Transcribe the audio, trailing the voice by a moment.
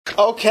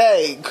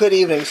Okay, good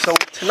evening. So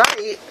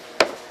tonight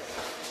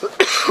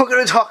we're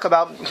going to talk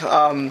about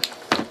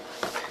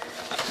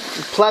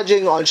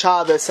pledging on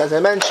Shabbos. As I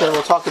mentioned,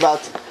 we'll talk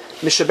about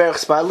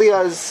Mishaberach's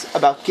Ba'aliyahs,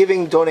 about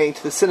giving, donating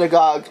to the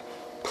synagogue,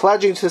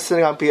 pledging to the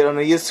synagogue, be it on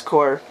a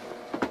Yizkor,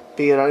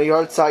 be it on a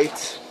yard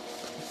site,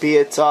 be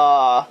it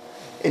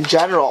in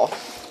general,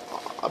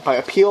 by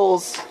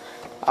appeals.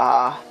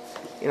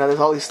 There's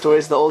all these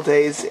stories in the old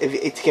days. To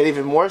get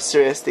even more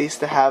serious, they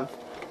used to have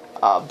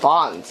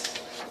bonds.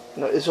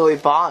 Israeli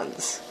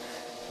bonds,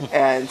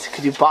 and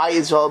could you buy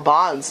Israeli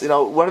bonds?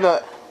 One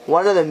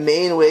of the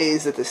main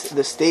ways that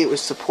the state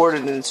was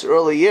supported in its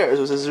early years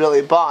was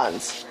Israeli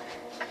bonds.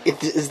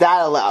 Is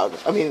that allowed?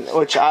 I mean,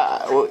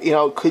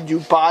 could you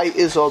buy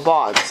Israel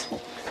bonds?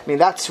 I mean,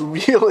 that's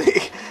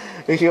really,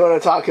 if you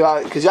want to talk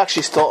about it, because you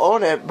actually still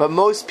own it. But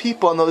most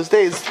people in those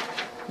days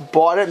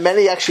bought it.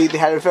 Many actually they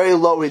had a very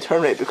low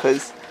return rate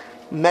because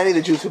many of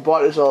the Jews who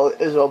bought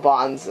Israel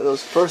bonds in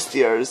those first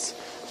years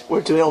we're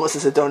doing almost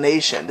as a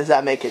donation. Does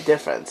that make a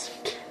difference?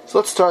 So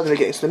let's start at the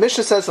beginning. So the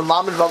Mishnah says in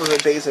Lamed Vav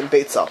Beis and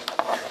Beitzah.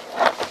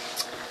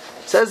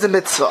 Says the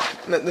mitzvah,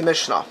 the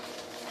Mishnah.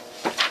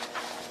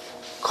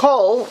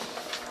 Kol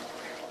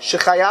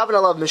shechayav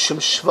alav mishum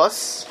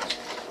shvus.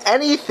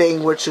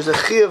 Anything which is a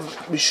chiyav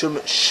mishum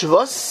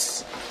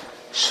shvus.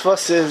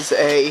 Shvus is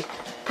a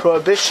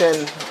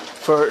prohibition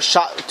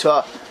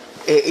to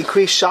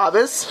increase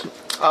Shabbos.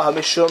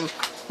 Mishum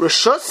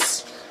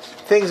rishus.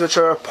 Things which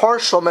are a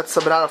partial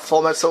mitzvah but not a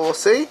full mitzvah, we'll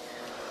see.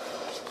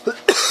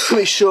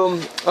 Mishum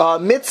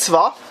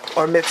mitzvah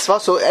or mitzvah.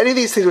 So any of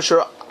these things which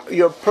are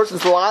your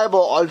person's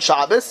liable on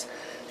Shabbos,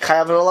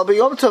 chayav alav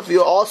b'Yom Tov,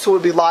 you also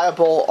would be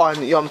liable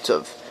on Yom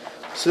Tov.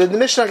 So the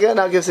Mishnah again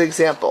now gives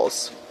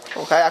examples.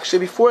 Okay, actually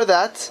before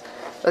that,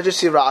 let's just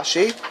see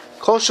Rashi.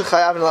 Kol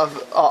shechayav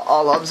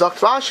alav zakt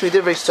Rashi we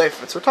did very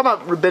sefer. So we're talking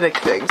about rabbinic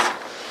things.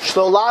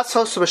 Shlo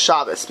la'asos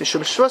b'Shabbos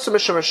mishum shvus or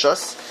mishum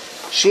rishus.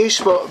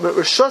 Sheish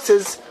rishus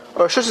is.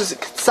 Or Rishus is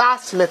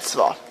Ktsas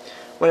mitzvah.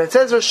 When it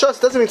says Rishus,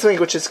 it doesn't mean something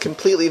which is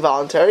completely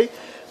voluntary,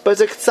 but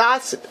it's a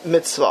Ktsas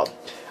mitzvah.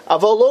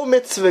 Avolo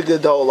mitzvah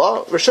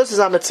gedola. Rishus is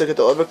not mitzvah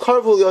gedola, but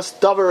Karvul yos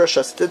davar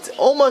Rishus. It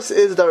almost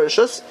is davar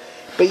Rishus,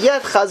 but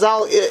yet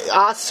Chazal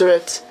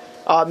aseret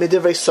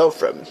midivrei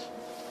sofrim.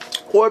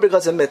 Or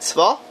because of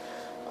mitzvah,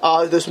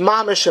 there's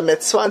mamish a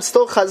mitzvah, and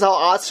still Chazal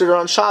aseret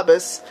on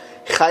Shabbos.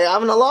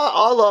 Chayav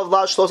Allah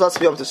la shlos as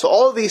b'yom tov. So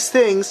all of these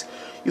things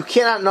you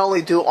cannot not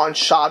only do on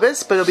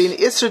Shabbos, but it'll be an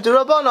Isser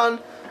D'Rabbanan,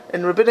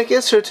 and rabbinic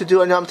Isser to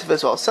do on Yom Tov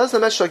as well. Says the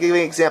Mishnah,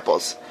 giving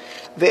examples.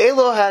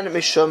 Ve'elohan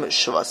mishum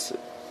shvus.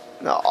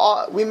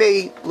 Now, we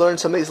may learn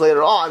some of these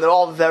later on. They're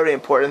all very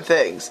important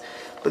things.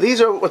 But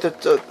these are what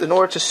in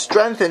order to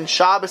strengthen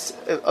Shabbos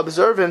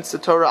observance, the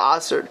Torah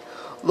answered.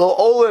 Lo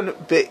olin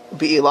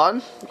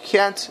be'ilan. You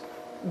can't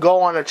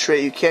go on a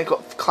tree. You can't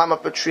climb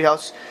up a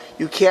treehouse.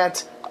 You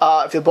can't,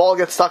 if your ball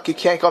gets stuck, you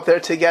can't go up there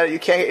to get it. You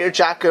can't get your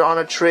jacket on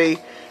a tree.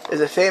 There's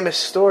a famous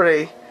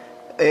story.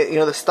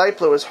 The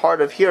Stipler was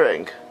hard of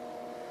hearing.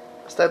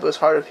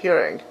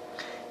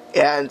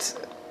 And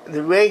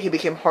the way he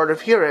became hard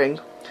of hearing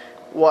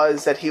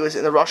was that he was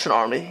in the Russian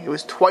army. He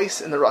was twice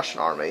in the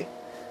Russian army.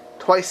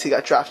 Twice he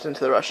got drafted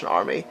into the Russian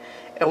army.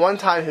 And one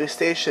time he was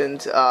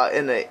stationed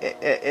in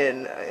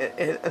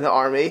the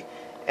army,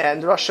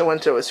 and the Russian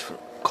winter was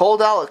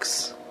cold,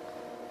 Alex.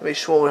 Maybe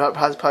Shmuel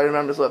probably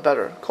remembers a little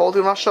better. Cold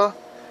in Russia?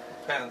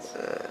 Depends.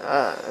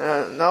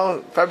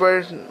 No,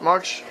 February,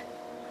 March.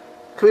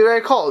 Could be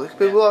very cold. It could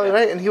be blowing,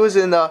 right? And he was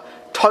in the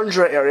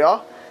tundra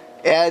area,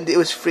 and it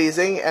was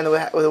freezing. And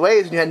the way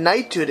is, when you had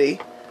night duty,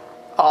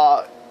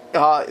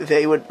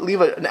 they would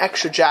leave an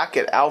extra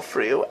jacket out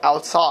for you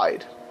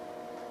outside.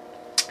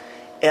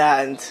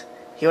 And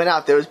he went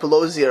out there. It was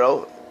below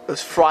zero. It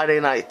was Friday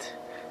night,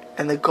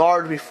 and the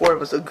guard before him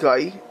was a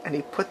guy, and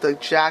he put the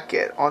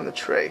jacket on the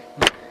tray.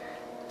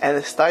 And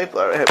the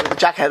Stipler, the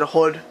jacket had a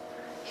hood.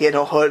 He had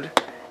no hood,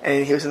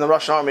 and he was in the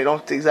Russian army.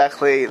 Don't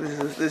exactly. He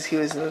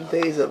was in the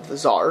days of the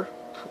Tsar,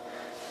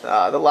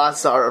 the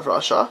last Tsar of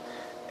Russia,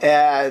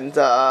 and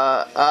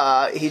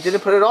he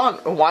didn't put it on.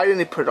 And why didn't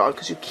he put it on?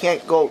 Because you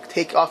can't go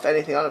take off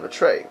anything out of a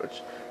tray,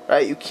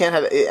 right? You can't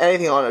have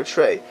anything on a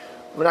tray.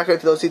 We're not going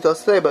to those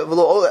details today, but for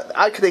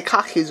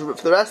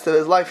the rest of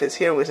his life, his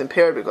hearing was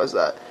impaired because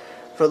of that.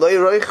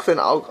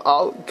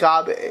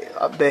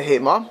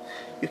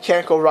 You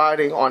can't go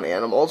riding on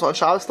animals on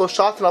Shabbos.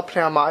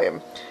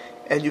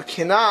 And you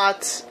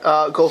cannot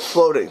go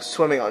floating,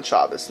 swimming on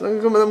Shabbos. The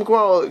Gemara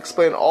will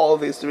explain all of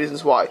the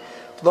reasons why.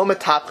 Lo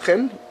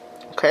metapchin,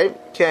 okay, you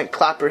can't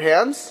clap your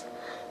hands.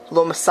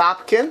 Lo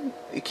mesapkin,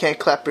 you can't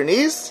clap your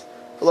knees.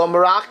 Lo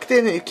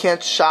merakdin, you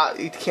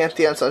can't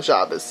dance on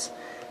Shabbos.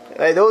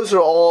 Right, those are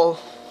all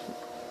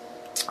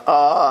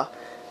the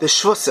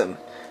shvusim.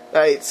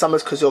 Right, some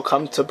is because you'll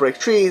come to break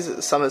trees.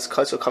 Some is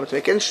because you'll come to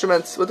make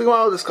instruments. But the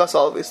Gemara will discuss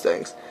all of these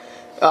things.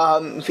 These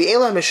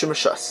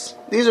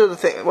are the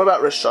things. What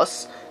about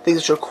rishus? Things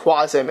which are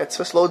quasi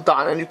mitzvahs, lo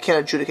dan, and you can't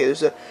adjudicate.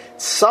 There's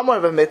somewhat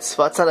of a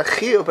mitzvah. It's not a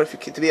chiyuv, but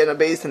to be in a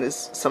basin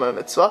is somewhat of a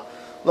mitzvah.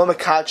 Lo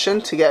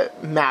mekachin, to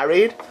get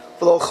married.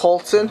 V'lo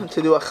choltzin,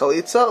 to do a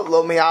chalitza.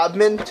 Lo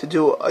me'admin, to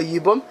do a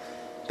yibum.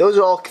 Those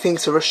are all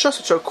things of Rishus,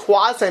 which are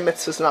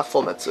quasi-mitzvahs, not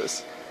full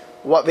mitzvahs.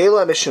 What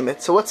Vela Mishu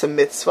mitzvah? What's a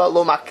mitzvah?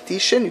 Lo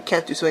maktishin, you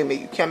can't do something,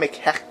 you can't make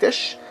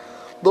hektish.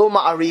 Lo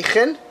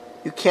ma'arichin,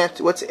 you can't,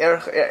 what's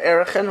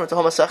erichin? What's the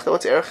homosexual?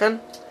 What's erichin?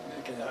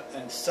 Make an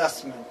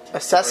assessment.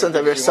 Assessment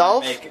of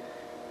yourself.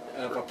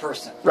 Of a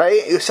person.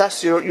 Right? You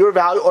assess your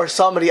value or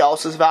somebody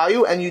else's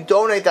value, and you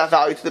donate that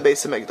value to the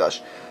Beis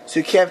HaMikdash. So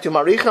you can't do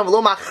marichin,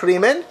 lo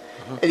machrimin,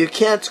 and you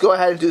can't go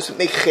ahead and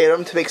make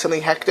cherem, to make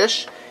something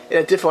hektish, in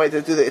a different way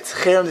to do that. It's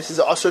cherem, this is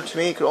usher to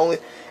me, you can only,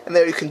 and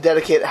there you can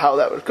dedicate how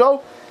that would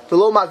go. The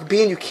lo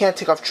makbin, you can't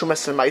take off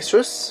trumas and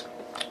maestros,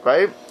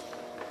 right?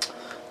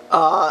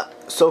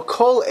 So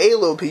kol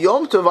elu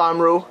b'yom tov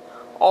amru,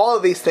 all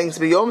of these things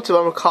b'yom tov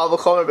amru kal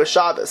v'chomer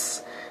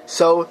b'Shabbos.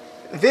 So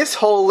this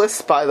whole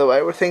list, by the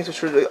way, were things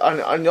which were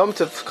on Yom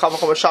Tov kal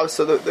v'chomer Shabbos.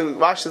 So the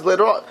Rashi is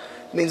later on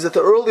means that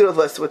the earlier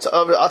list, which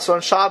asur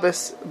on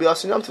Shabbos, be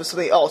asur on Yom Tov, is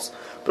something else.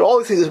 But all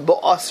these things are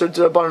asur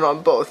d'Rabbanan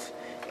on both.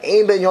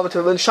 Ein ben Yom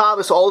Tov and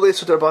Shabbos, all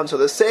these d'Rabbanan are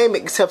the same,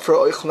 except for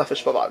oichel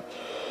nefesh bavad.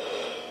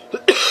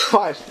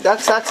 Fine,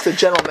 that's the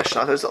general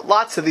Mishnah. There's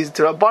lots of these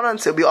d'Rabbanan.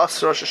 It'll be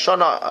asur Rosh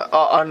Hashanah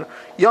on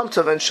Yom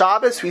Tov and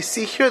Shabbos. We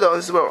see here, though,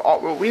 this is where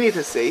we need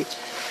to see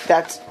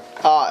that,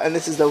 and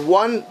this is the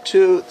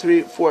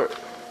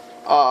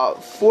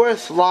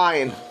 4th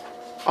line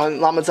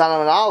on Lamed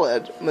Zayin and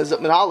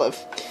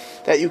Aleph,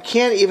 that you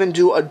can't even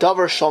do a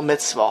davar shal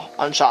mitzvah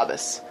on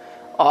Shabbos.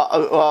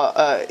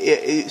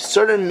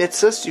 Certain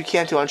mitzvahs you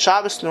can't do on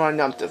Shabbos nor on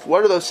Yom Tov.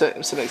 What are those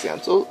some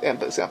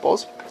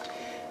examples?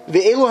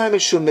 Ve'elu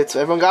hamishum mitzvah.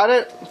 Everyone got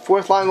it?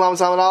 4th line, Lamed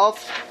Zayin and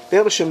Aleph.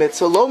 Ve'elu hamishum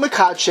mitzvah. Lo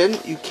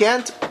mekadshin. You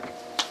can't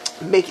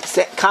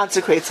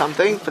consecrate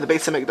something for the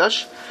Beis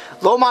HaMikdash.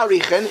 Lo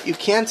ma'arichin. You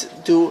can't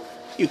do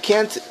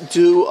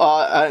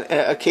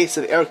a case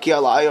of erki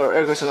alai or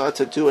erki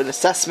to do an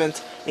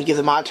assessment and give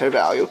the monetary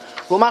value.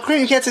 Lo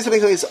ma'achrin. You can't say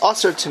something is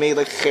usher to me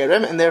like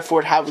cherem, and therefore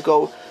it have to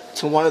go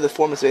to one of the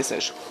forms of Beis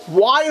HaMikdash.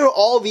 Why are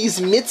all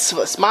these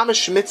mitzvahs,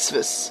 mamish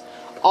mitzvahs,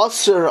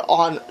 usher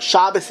on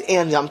Shabbos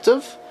and Yom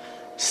Tov?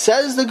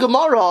 Says the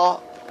Gemara,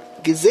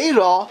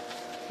 Gezerah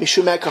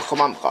Mishum Mekach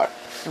Mamchar.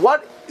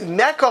 What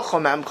Mekach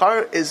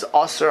Mamchar is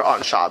usher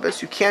on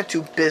Shabbos. You can't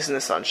do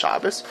business on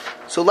Shabbos.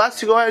 So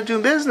let's go ahead and do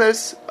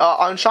business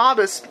on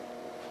Shabbos.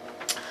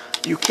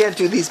 You can't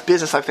do these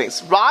business like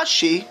things.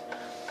 Rashi,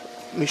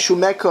 Mishum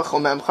Mekach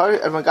Mamchar.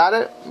 Everyone got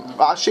it?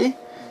 Rashi.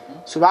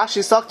 So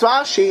Rashi stuck to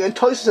Rashi, and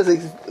Tosfos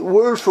says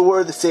word for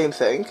word the same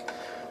thing.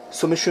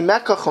 So Mishum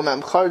Mekach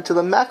Mamchar to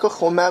the Mekach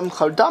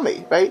Mamchar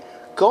dummy, right?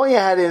 Going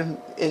ahead and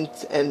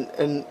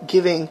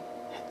giving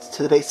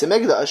to the Beis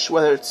HaMikdash,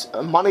 whether it's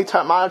a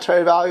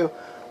monetary value,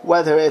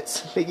 whether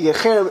it's making a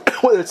cherem,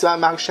 whether it's a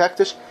ma'ash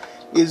hektish,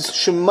 is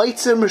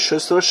shemaitzim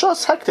rishus to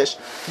rishus hektish.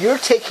 You're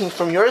taking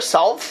from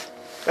yourself,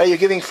 right? You're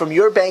giving from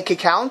your bank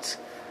account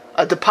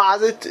a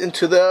deposit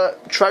into the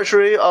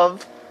treasury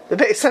of the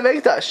Beis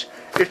HaMikdash.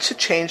 It's a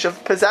change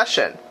of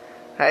possession,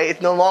 right?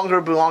 It no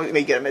longer belongs. You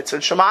may get a mitzvah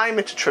shemayim,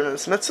 it's a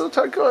tremendous mitzvah.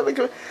 Think about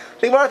it,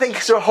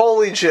 because you're a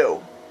holy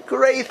Jew.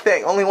 Great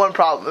thing. Only one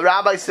problem. The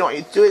rabbis don't want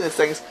you doing these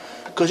things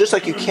because just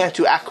like you can't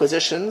do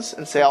acquisitions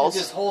and sales.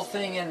 This whole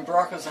thing in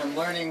Brachos I'm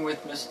learning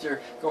with Mr.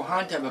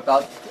 Gohantev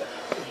about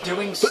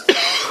doing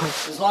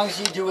stuff as long as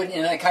you do it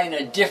in a kind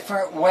of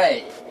different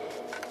way.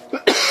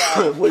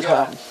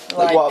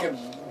 Like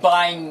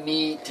buying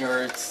meat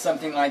or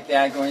something like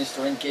that, going to the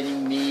store and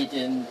getting meat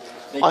and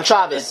on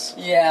Shabbos.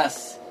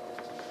 Yes.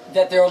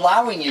 That they're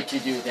allowing you to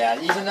do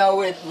that, even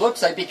though it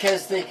looks like,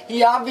 because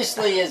he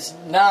obviously is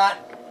not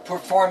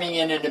performing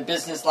in a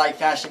business-like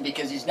fashion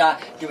because he's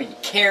not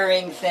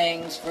carrying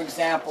things, for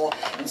example.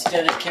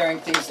 Instead of carrying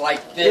things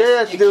like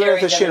this, you carry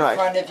them in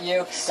front of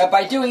you. But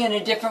by doing it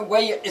in a different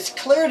way, it's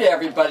clear to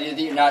everybody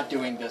that you're not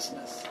doing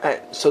business.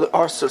 Right. So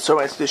our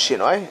servants do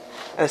shinoi,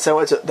 and so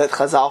that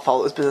Chazal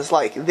follows business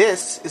like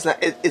this is not.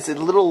 It's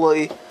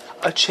literally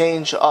a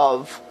change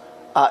of.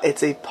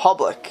 It's a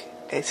public.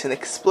 It's an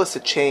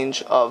explicit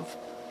change of.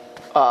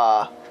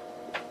 By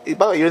the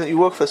way, you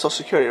work for the Social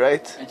Security,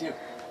 right? I do.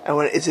 And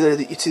when it's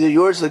either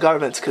yours or the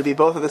government's. Could it be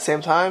both at the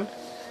same time?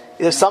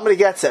 Either somebody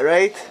gets it,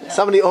 right? Yeah.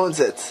 Somebody owns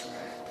it.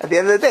 At the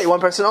end of the day, one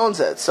person owns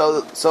it.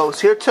 So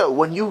here too,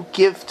 when you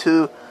give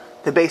to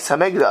the Beis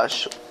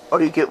HaMikdash, or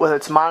you get, whether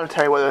it's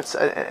monetary, whether it's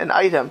an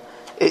item,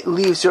 it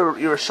leaves your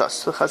shus.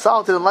 So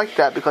Chazal didn't like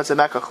that because of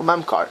Mekach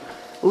Memkar.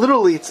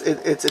 Literally,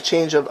 it's a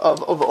change of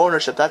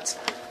ownership. That's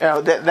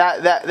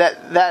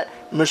that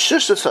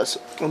Meshishus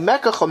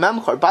Mekach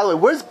Memkar. By the way,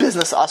 where's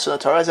business asur in the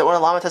Torah? Is it one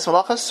of Lamates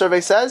Malachas?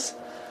 Survey says.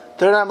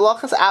 They're not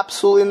malachas?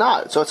 Absolutely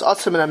not. So it's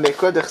asim in a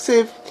mikra.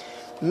 Dechsiv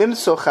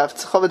mimsochev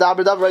tzchav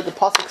v'daber. Right, the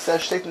pasuk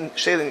says sheitin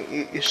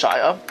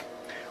Yeshaya.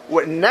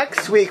 Where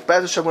next week,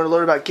 Be'ez Hashem, we're going to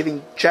learn about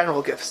giving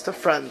general gifts to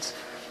friends.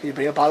 You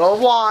bring a bottle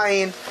of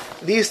wine,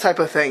 these type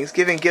of things.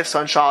 Giving gifts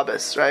on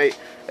Shabbos, right?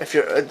 If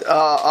you're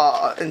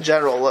in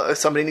general, if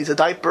somebody needs a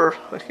diaper,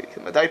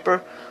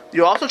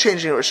 you're also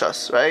changing your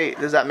rishus, right?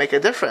 Does that make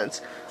a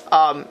difference?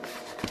 A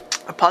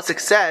pasuk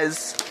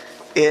says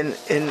in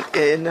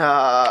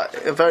a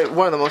very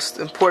one of the most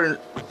important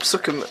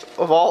psukim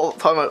of all,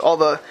 talking about all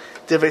the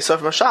Divrei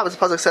Sofrim of Shabbos.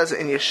 The pasuk says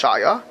in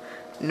Yeshaya,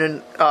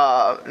 Nun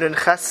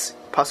Ches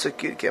pasuk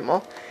Yud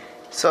Gimel.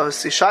 So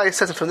Yeshaya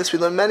says, and from this we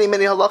learn many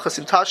halachas.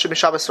 Im tashu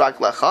b'Shabbos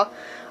raglecha,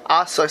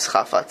 asos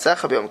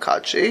chafatzecha b'yom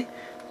kadshi,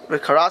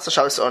 v'karas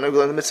Shabbos oneg. We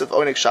learn the mitzvah of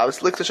oneg Shabbos,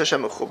 likdash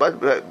Hashem mechubad,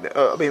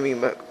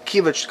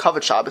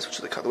 kavod Shabbos, which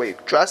is the way you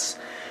dress.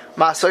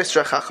 Ma'asos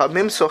rechacha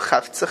mimso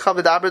chaftzecha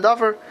v'daber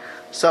davar.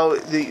 So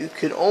you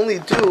can only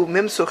do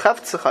mimso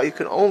chaftzecha. You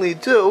can only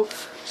do.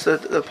 So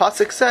the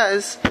pasuk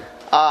says,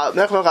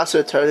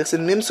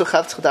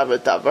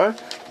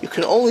 you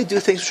can only do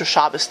things which are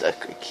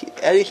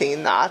Shabbos-dik.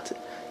 Anything not,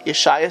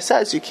 Yeshaya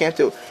says you can't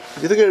do. If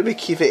you look at Rabbi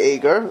Kiva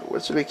Eger,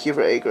 what's Rabbi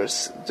Kiva Eger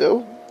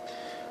do?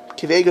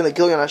 Kiva Eger in the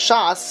Gilyon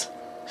HaShas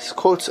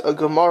quotes a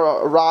Gemara,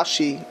 a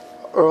Rashi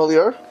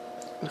earlier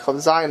in Chav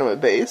Zayin on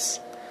base.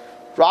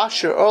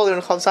 Rashi earlier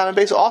in Chav Zayin on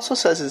base also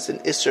says it's an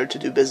Isser to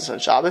do business on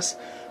Shabbos,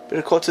 but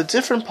it quotes a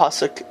different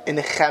pasuk in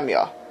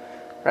Nehemiah,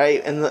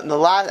 right? And the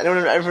last,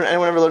 anyone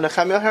ever learned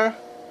Nehemiah here?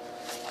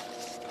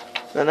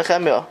 The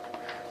Nehemiah,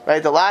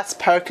 right? The last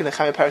parak in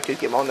Nehemiah, parak Yud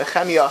Gimel,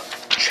 Nehemiah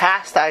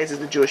chastises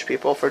the Jewish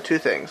people for two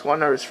things.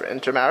 One is for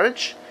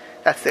intermarriage,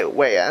 that's the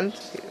way end,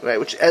 right?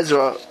 Which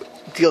Ezra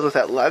deals with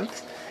at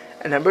length.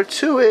 And number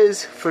two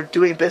is for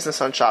doing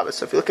business on Shabbos.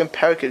 So if you look in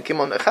parak Yud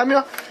Gimel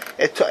Nehemiah,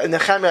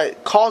 Nehemiah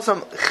calls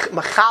them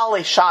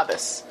Machale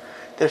Shabbos.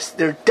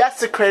 They're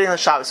desecrating the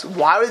Shabbos.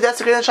 Why were they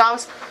desecrating the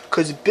Shabbos?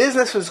 Because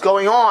business was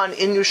going on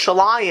in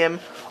Yerushalayim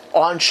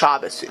on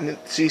Shabbos.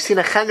 So you see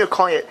Nehemiah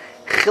calling it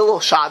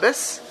Chilul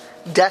Shabbos,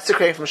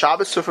 desecrating from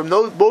Shabbos. So from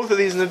both of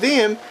these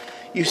Nevi'im,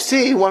 you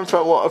see one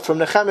from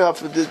Nehemiah, one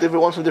from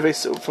Divrei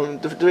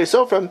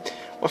Sofrim,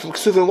 one from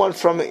Ksuvim, one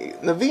from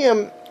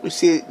Nevi'im. You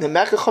see the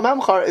Mekach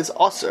Memchar is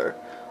Aser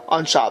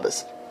on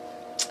Shabbos.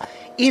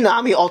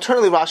 Inami,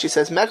 alternatively, Rashi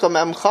says Mekach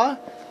Memchar.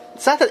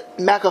 It's not that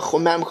Mekach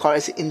Memchar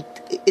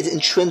is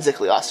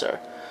intrinsically Aser.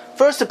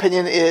 First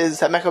opinion is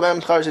that Mekach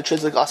Memchar is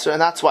intrinsically Aser, and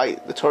that's why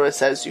the Torah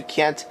says you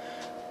can't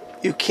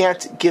give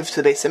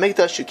to the Beis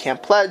Hamikdash, you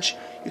can't pledge,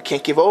 you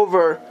can't give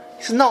over.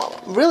 He says, no,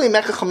 really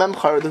Mekach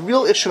HaMemchar, the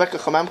real issue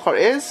Mekach HaMemchar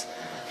is,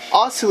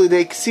 Asil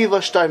Lidei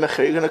Ksiva Shtar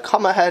Mecher, you're going to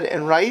come ahead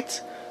and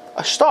write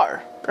a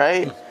star,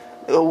 right?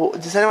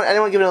 Does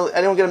anyone get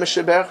a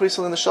Mishnah Berach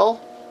recently in the Shul?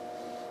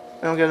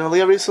 Anyone get an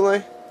Aliyah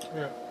recently?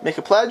 Yeah. Make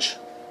a pledge?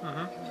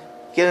 Mm-hmm.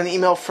 Get an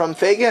email from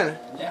Fagin?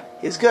 Yeah.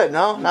 He's good,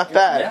 no? Not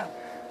bad. Yeah.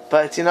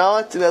 But you know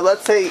what?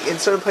 Let's say in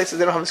certain places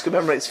they don't have as good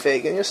memory as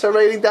Fagin, you start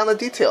writing down the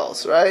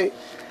details, right?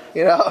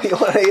 You know,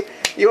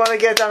 you want to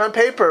get down on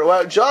paper.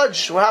 Well,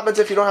 judge, what happens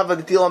if you don't have a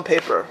deal on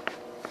paper?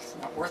 It's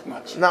not worth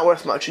much. Not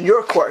worth much. In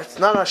your court,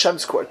 not in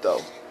Hashem's court,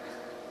 though.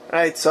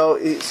 Right? So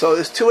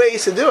there's two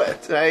ways to do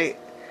it, right?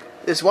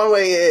 There's one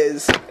way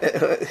is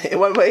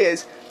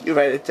you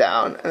write it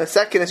down, and the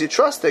second is you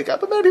trust it.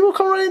 But many people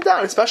come writing it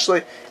down,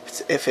 especially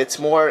if it's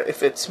more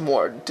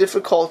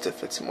difficult,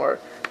 if it's more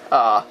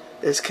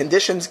there's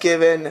conditions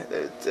given,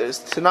 there's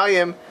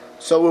Tanayim.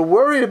 So we're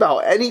worried about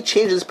any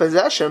changes in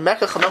possession.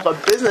 Mekach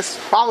HaMemchar, business,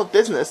 problem with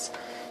business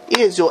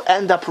is you'll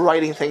end up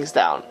writing things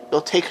down.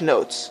 You'll take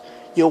notes.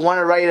 You'll want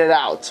to write it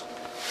out.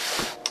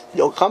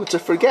 You'll come to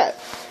forget.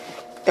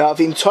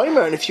 Vim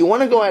Toimer, and if you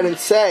want to go ahead and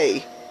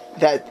say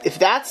that if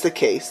that's the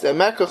case, that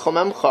Mekach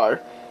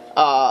HaMemchar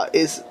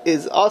is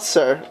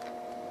Aser,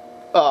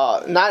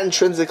 not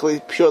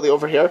intrinsically purely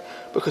over here,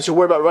 because you're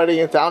worried about writing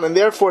it down, and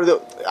therefore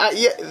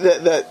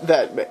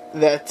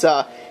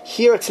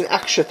here it's an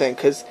extra thing,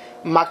 because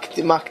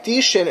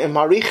Makdishin and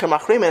Marich and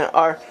Machrimin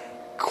are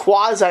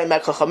quasi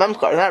Mekach HaMemchar.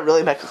 They're not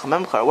really Mekach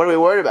HaMemchar. What are we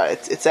worried about?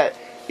 It's that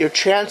you're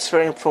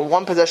transferring from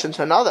one possession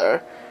to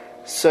another.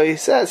 So he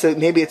says that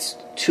maybe it's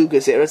two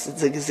gezeros.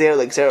 It's a gezer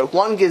like zero.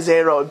 One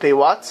gezerah would be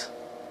what?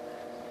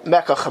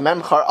 Mekach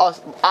HaMemchar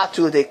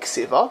atu de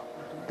ksiva.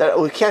 That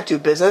we can't do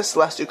business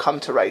lest you come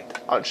to write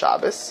on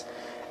Shabbos,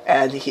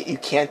 and you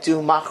can't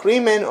do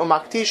Machrimin or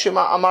Makdishim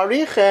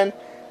Amarichen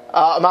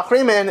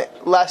Machrimin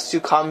lest you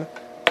come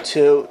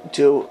to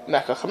do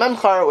Mekach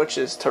HaMemchar, which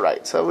is to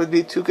write. So it would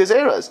be two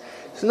gezeras.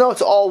 So no,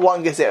 it's all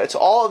one gezerah. It's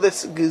all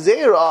this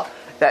gezerah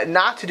that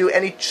not to do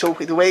any. So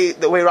the way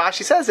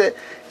Rashi says it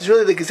is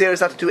really the gezerah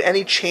is not to do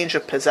any change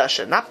of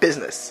possession, not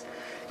business.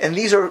 And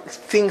these are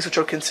things which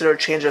are considered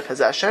change of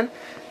possession,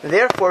 and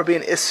therefore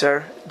being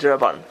Isser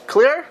D'Rabban.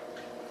 Clear?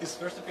 Is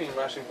first opinion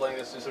Rashi implying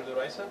this Isser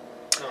D'Oraisa?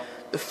 No.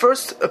 The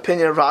first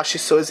opinion of Rashi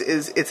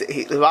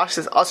Rashi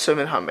says Asur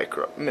min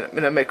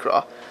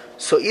ha-mikra.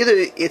 So either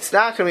it's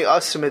not going to be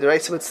Asur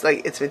Midoraisa, but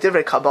it's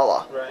Midivrei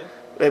Kabbalah,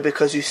 right?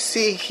 Because you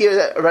see here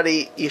that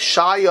already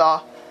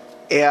Yeshaya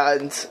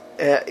and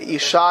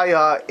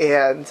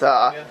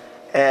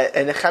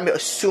Nehemiah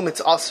assume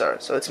it's Asur,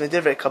 so it's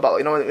Midivrei Kabbalah.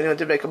 You know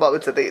Midivrei Kabbalah,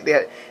 it's that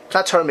it's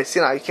not Torah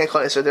Messina. You can't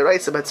call it Isser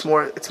D'Oraisa, but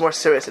it's more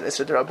serious than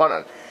Isser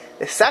D'Rabbanan.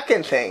 The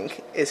second thing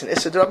is an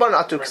Isser D'Rabbanan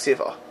atu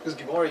ksiva. Because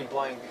Gibor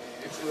implying.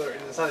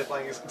 It's not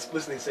implying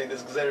explicitly saying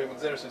this Gzerim,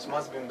 so it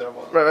must be in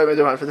D'Rabbanan.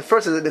 Right. For the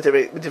first is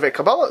Midivrei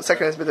Kabbalah, the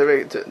second is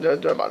Midivrei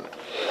D'Rabbanan.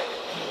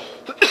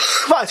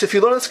 fine. So if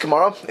you learn this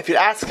Gemara, if you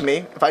ask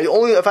me, if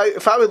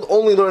I would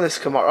only learn this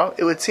Gemara,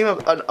 it would seem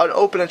an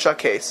open and shut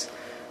case,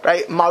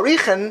 right?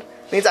 Marichen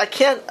means I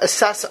can't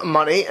assess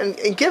money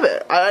and give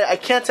it. I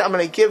can't say I'm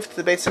going to give to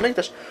the Beis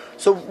Hamikdash.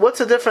 So what's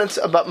the difference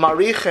about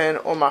Marichen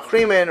or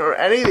Machrimin or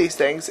any of these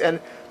things and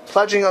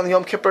pledging on the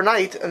Yom Kippur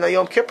night and the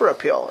Yom Kippur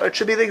appeal? It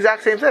should be the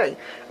exact same thing.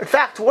 In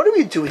fact, what do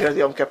we do here at the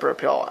Yom Kippur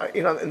appeal?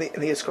 In the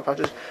Yizkor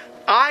pledges.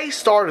 I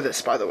started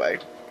this, by the way.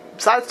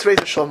 Besides to raise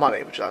the shul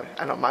money, which I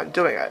don't mind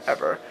doing it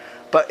ever,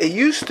 but it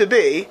used to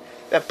be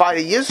that by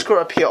the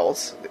Yizkor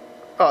appeals,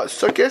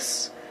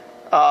 Sukkos,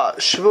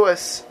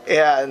 Shavuos,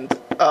 and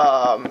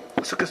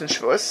Sukkos and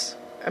Shavuos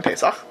and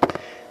Pesach,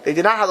 they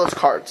did not have those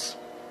cards.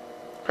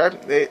 Okay,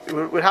 they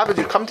would have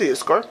you come to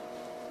Yizkor.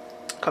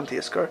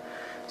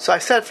 So I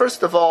said,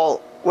 first of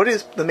all, what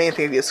is the main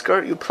thing of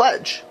Yizkor? You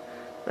pledge,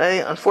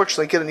 right?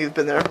 Unfortunately, given you've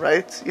been there,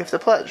 right, you have to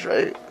pledge,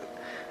 right?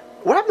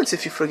 What happens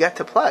if you forget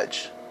to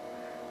pledge?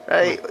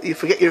 Right?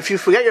 If you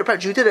forget your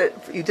pledge, you did a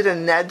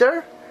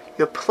neder,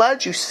 your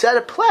pledge, you said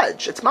a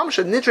pledge. It's mamash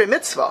a nidre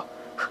mitzvah.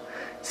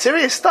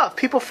 Serious stuff.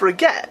 People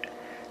forget.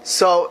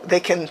 So they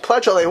can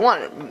pledge all they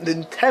want.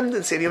 The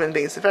tendency of human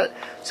beings to forget.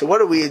 So what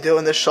do we do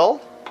in the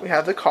shul? We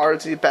have the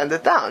cards, you bend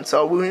it down.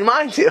 So we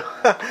remind you.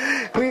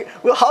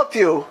 We'll help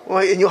you,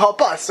 and you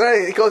help us,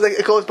 right?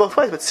 It goes both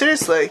ways. But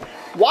seriously,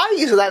 why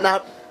is that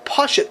not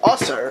Pashit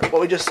Aser,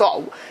 what we just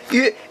saw?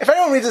 If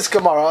anyone reads this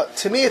Gemara,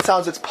 to me it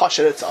sounds it's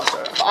Pashit, it's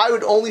Aser. If I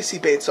would only see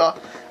Beitzah,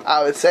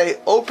 I would say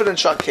open and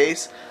shut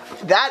case.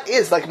 That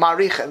is like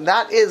Marichen.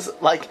 That is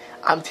like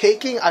I've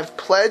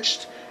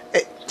pledged.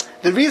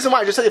 The reason why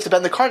I just said you have to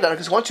bend the card down,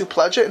 because once you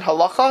pledge it in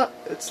halacha,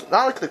 it's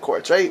not like the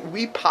courts, right?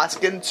 We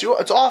paskin,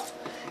 it's off.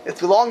 It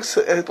belongs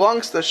to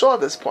the shul at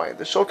this point.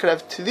 The shul could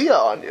have tviyah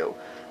on you,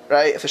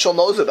 right? If the shul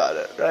knows about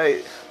it,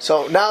 right?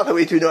 So now that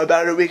we do know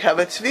about it, we can have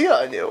a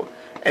tviyah on you.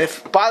 And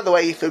if, by the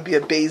way, if it would be a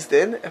beis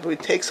din, if we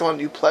take someone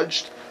you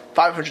pledged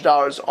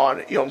 $500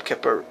 on Yom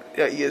Kippur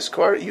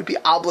Yizkor, you'd be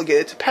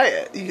obligated to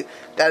pay it.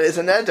 That is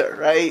a neder,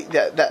 right?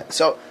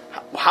 So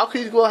how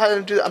could you go ahead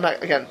and do that? I'm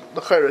not going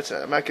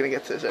to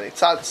get to this any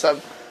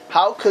tzad.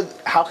 How could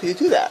you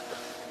do that,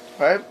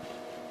 right?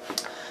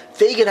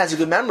 Fagin has a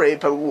good memory,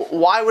 but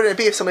why wouldn't it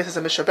be if somebody says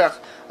a mishabech?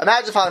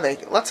 Imagine following.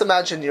 Let's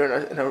imagine you're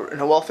in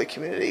a wealthy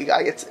community. A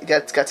guy gets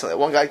something.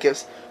 One guy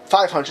gives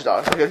 $500.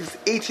 One guy gives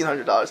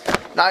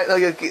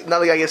 $1,800.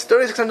 Another guy gives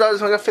 $3,600.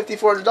 One guy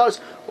 $5,400.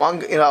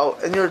 One,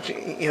 and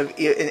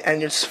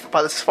you're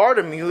by the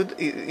Sephardim,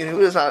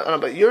 Yehuda, I don't know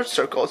about your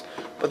circles,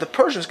 but the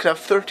Persians could have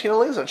 13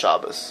 aliyahs on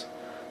Shabbos.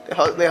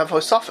 They have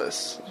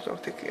Hosafis.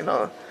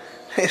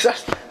 They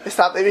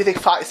stop. Maybe take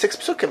 5-6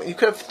 psukim. You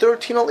could have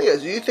 13 aliyahs.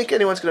 Do you think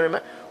anyone's going to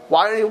remember?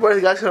 Why are you worried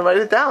the guy's going to write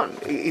it down?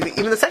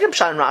 Even the second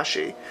Pshat in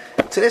Rashi.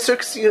 It's an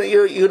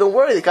Isser, you don't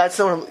worry. The guy's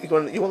not, you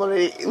want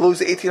to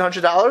lose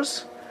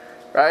 $1,800?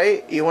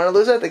 Right? You want to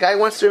lose it? The guy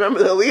wants to remember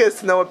the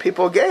aliyahs to know what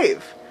people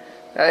gave.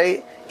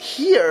 Right?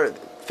 Here,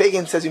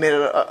 Fagin says you made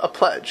a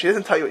pledge. He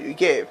doesn't tell you what you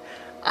gave.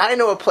 I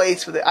know a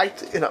place where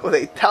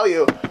they tell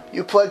you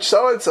pledged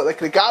so-and-so. Like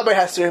the Gabbai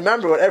has to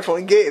remember what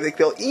everyone gave. Like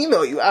they'll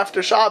email you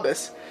after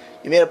Shabbos.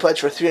 You made a pledge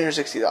for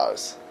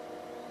 $360.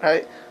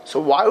 Right? So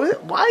why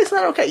is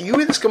that okay? You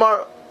read this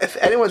Gemara, if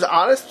anyone's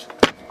honest,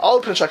 I'll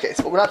open a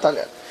case, but we're not done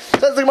yet.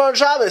 Says the Gemara on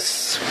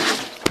Shabbos.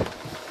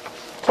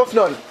 Kuf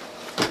Nun.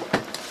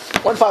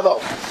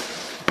 150.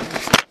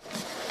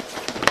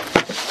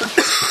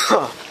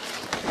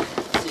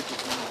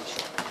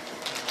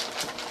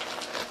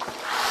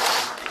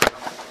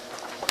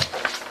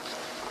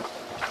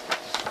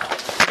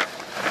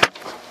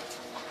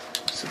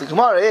 So the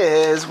Gemara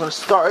is, when it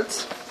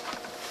starts,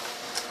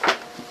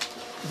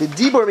 the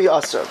Dibur Mi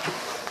Aser.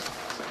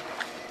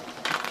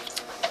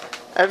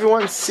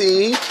 Everyone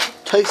see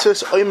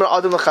Tosfos Omer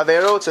Adam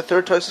L'Chavero. It's the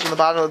third Tosfos on the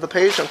bottom of the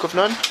page on Kuf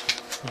Nun.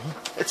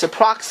 It's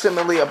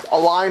approximately a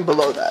line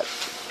below that.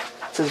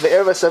 It says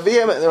Ve'er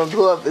V'Saviyim, and then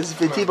below is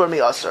V'Dibur Mi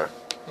Aser.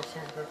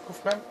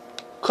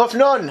 Kuf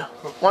Nun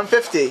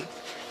 150.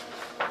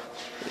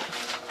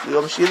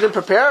 You didn't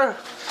prepare?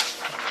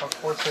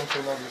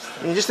 Unfortunately, not.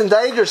 You just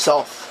indicted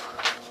yourself.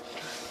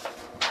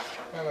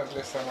 And at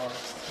least I'm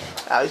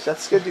honest.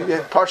 That's good. You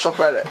get partial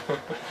credit.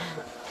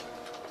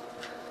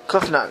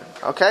 Kuf Nun,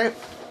 okay?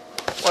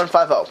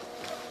 150.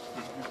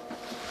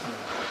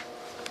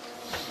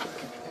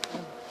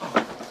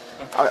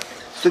 Okay.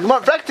 So the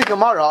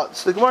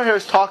Gemara here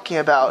is talking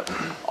about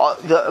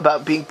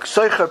being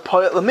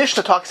soicher. The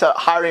Mishnah talks about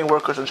hiring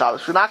workers on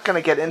Shabbos. We're not going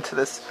to get into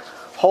this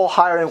whole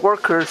hiring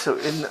workers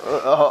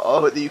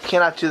that you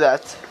cannot do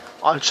that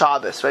on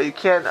Shabbos, right? You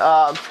can't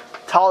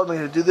tell them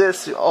to do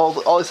this, all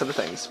these other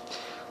things.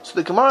 So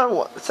the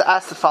Gemara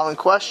asks the following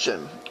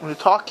question: when you're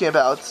talking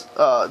about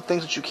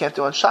things that you can't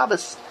do on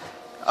Shabbos,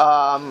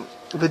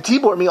 the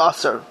Dibur Mi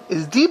Aser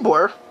is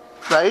Dibur,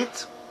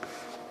 right?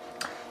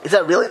 Is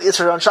that really an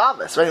Isra on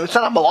Shabbos? Right? It's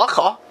not a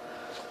malacha.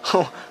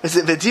 Is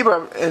it the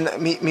Dibur in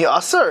Mi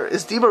Aser?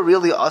 Is Dibur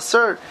really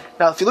Aser?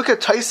 Now, if you look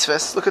at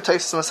Tosfos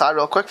on the side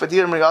real quick. The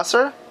Dibur Mi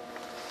Aser,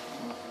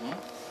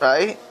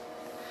 right?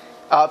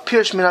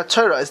 Pirish Minat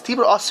Torah is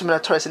Dibur Asim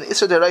Minat Torah. It's an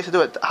Isser Derai to do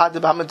it. Had the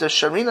Bahamad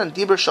Sharin and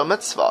Dibur Shal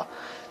Mitzvah.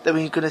 That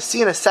we're going to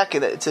see in a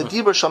second that it's a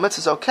Dibur Shal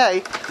Mitzvah is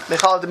okay.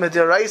 Mechal de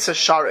Midiraisa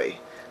Shari.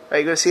 Right,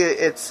 you're going to see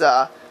it's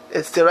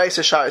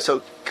Deraisa Shari.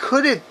 So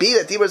could it be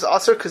that Dibur is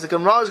Aser? Because the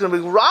Gemara is going to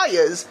bring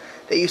rayas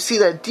that you see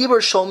that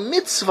Dibur Shal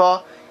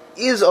Mitzvah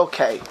is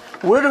okay.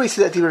 Where do we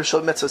see that Dibur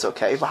Shal Mitzvah is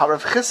okay?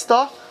 Rav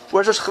Chisda.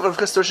 Where's Rav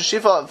Chisda Rosh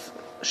Hashiva of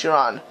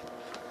Shiran?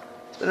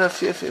 It's been a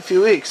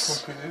few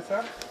weeks.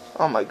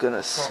 Oh my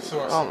goodness!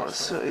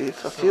 Almost a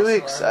few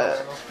weeks.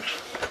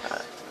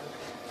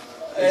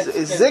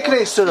 It's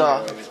Zikri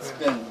Surah. It's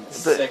been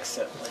 6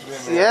 at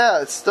least.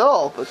 Yeah, it's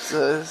still. But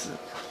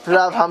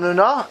Rav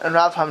Hamnuna and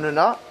Rav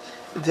Hamnuna,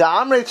 the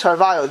Amrei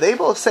Tarvayo, they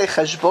both say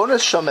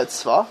Cheshbonis Shal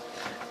Mitzvah.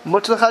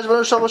 Mutter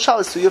Cheshbonis Shal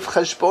Shabbos. So you have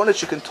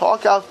Cheshbonis. You can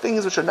talk out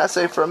things which are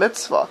necessary for a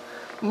mitzvah.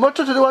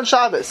 Mutter to do on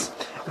Shabbos.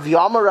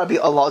 V'yamar Rabbi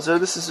Elazar.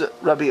 This is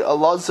Rabbi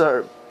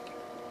Elazar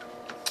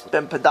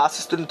ben Padas,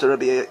 student of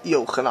Rabbi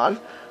Yochanan.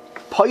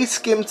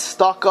 Poiskim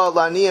tzedakah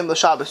laniyim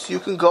l'Shabbos. You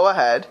can go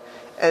ahead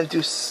and do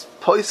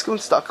poiskim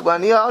tzedakah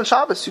laniyim on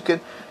Shabbos.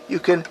 You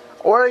can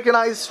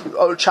organize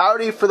a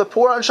charity for the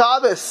poor on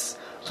Shabbos.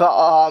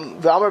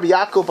 V'amar Rabbi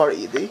Yaakov bar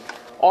Idi.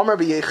 Amar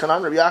Rabbi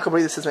Yochanan. Rabbi Yaakov bar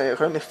Idi says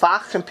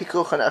mifach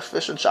pikuach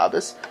nefesh on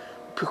Shabbos.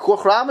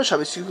 Pikuach ram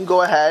Shabbos. You can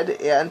go ahead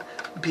and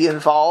be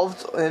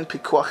involved in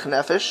pikuach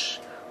nefesh.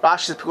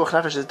 Rashi says pikuach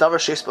nefesh is davar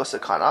sheis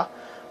b'sakana.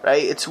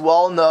 Right? It's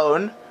well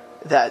known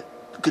that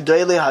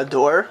Gedolei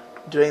Hador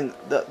during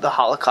the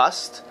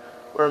Holocaust,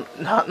 were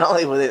not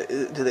only were they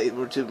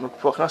to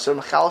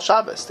Mechal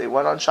Shabbos, they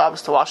went on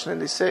Shabbos to Washington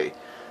D.C.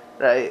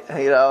 Right?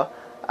 I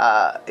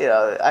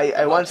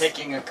once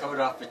taking a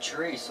coat off a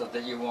tree so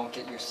that you won't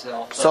get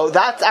yourself. So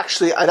that's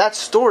actually that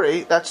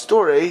story.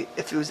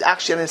 If it was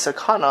actually in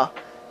Sakana,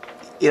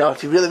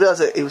 if you really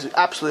realize it was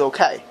absolutely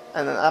okay.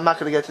 And I'm not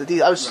going to get to the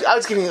details. I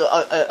was giving you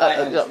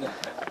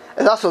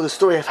and also the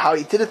story of how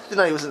he did it. He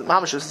was in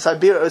Mamash, it was in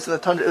Siberia, it was in the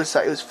tundra. It was.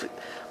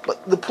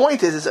 But the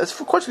point is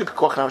of course you can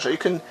pekuach nefesh. You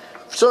can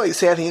certainly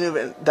say anything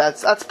even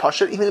that's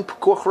pasha. Even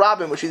pekuach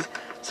rabim, which is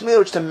something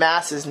which the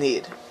masses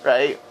need,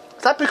 right?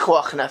 It's not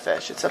pekuach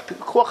nefesh. It's a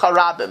pekuach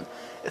harabim.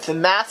 If the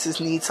masses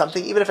need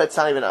something, even if it's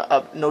not even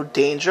a no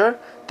danger,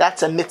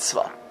 that's a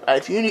mitzvah.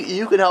 Right? If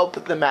you can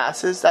help the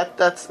masses,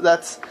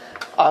 that's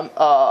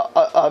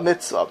a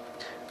mitzvah.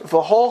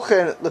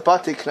 V'holchen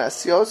lepati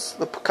knesios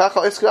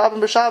lepekachal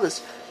iskarabim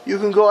b'Shabbos. You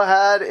can go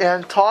ahead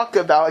and talk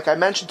about, like I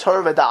mentioned,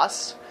 Torah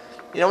Vadas.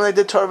 When they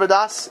did Torah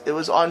Vadas, it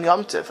was on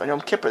Yom Tiv, on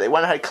Yom Kippur. They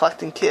went ahead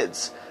collecting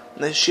kids.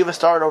 And the yeshiva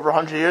started over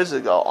 100 years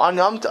ago. On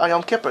Yom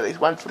Kippur, they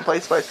went from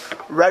place to place.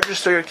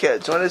 Register your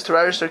kids. When it is to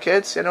register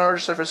kids, you don't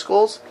register for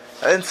schools.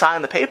 They didn't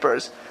sign the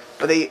papers,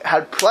 but they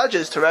had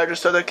pledges to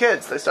register their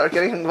kids. They started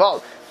getting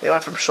involved. They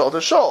went from shul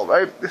to shul,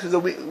 right? This is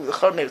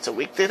maybe it's a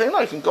weekday thing. No,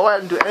 you can go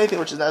ahead and do anything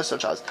which is necessary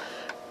to us.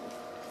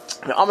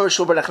 Says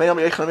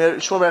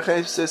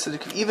you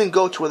can even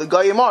go to where the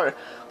Goyim are.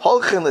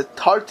 Holchin the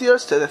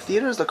Tartiers, to the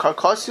theaters, the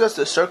Carcassios,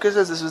 the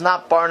circuses. This was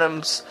not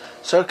Barnum's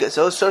circus.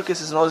 Those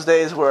circuses in those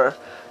days were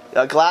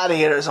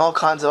gladiators and all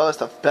kinds of other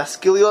stuff.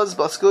 Baskilios,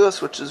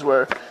 which is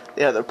where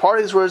their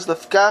parties were. The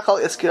Fkachal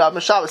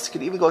Iskirab Shabbos. You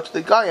can even go to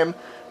the Goyim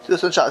to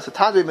this one Shabbos. So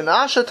Tanvi Ben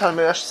Asha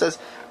says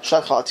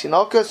Shadchal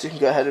Tinoka. So you can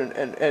go ahead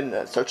and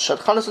start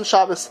Shadchanos on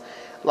Shabbos.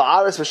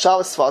 La'aris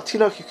v'Shabbos Val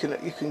Tinok.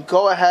 You can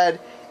go ahead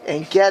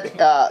and get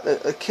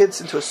the kids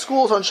into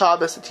schools on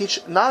Shabbos to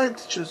teach, not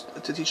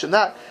to teach them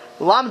that.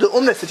 Lamdu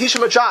umnis, to teach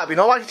them a job. You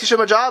know why to teach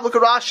them a job? Look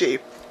at Rashi.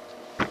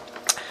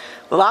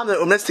 Lamdu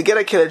umnis, to get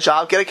a kid a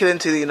job, get a kid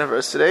into the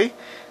university.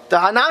 The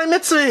hanami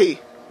mitzvah.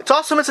 It's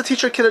also mitzvah to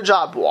teach your kid a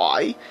job.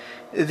 Why?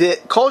 The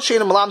kol shein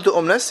malamdu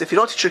umnis. If you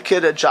don't teach your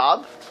kid a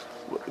job,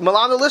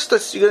 malamdu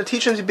listus, you're going to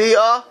teach him to be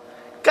a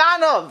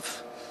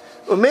ganav.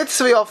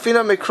 Mitzvah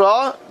alfina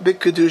mikra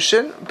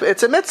b'kedushin.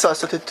 It's a mitzvah,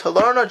 so to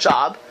learn a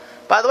job.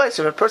 By the way,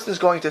 so if a person is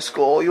going to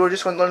school, you were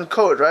just going to learn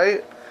code,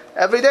 right?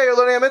 Every day you're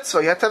learning a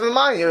mitzvah. You have to have in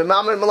mind. You're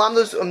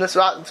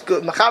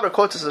Machaber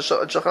quotes this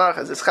Shulchan Aruch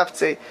as this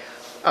Chavtzei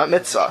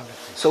mitzvah.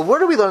 So where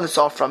do we learn this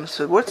all from?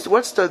 So what's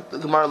the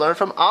Gemara learn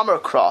from? Amar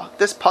Kra.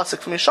 This pasuk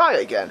from Yeshaya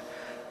again.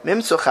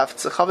 Mimtzu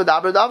Chavtzei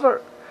Chavadaber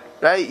Davar.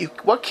 Right?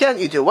 What can't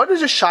you do? What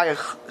does Yeshaya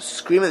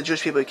scream at the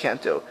Jewish people you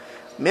can't do?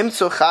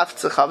 Mimtzu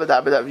Chavtzei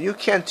Chavadaber Davar. You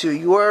can't do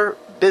your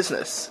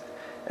business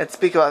and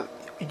speak about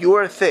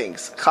your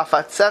things.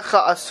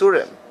 Chafatzecha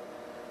asurim.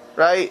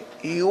 Right?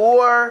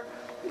 Your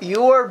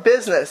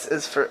business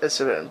is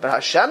forbidden. But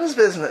Hashem's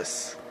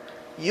business,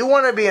 you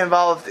want to be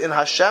involved in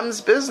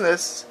Hashem's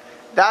business,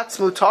 that's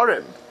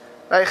mutarim.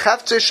 Right?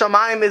 Cheftzei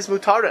shamayim is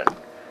mutarim.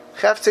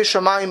 Cheftzei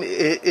shamayim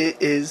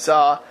is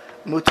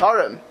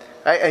mutarim.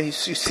 Right? And you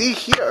see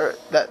here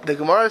that the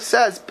Gemara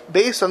says,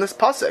 based on this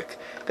pasuk,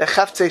 that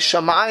Cheftzei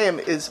shamayim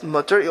is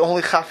mutar,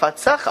 only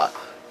chafatzecha.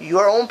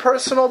 Your own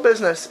personal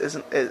business is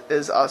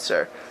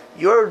asur.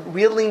 Your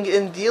wheeling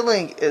and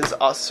dealing is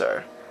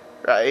asur.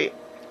 Right?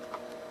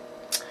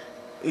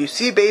 You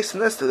see, based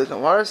on this, the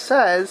Gemara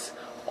says,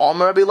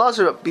 Amar Rabbi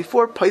Elazar,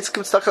 before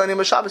Paiskim Tzedakah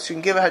Laniyim Shabbos, you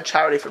can give ahead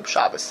charity from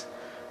Shabbos.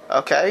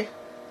 Okay?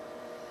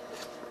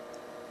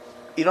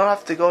 you don't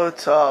have to go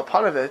to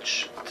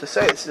Panovich to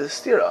say this is a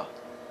stira,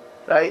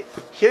 right?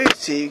 Here you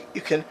see,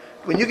 you can,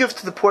 when you give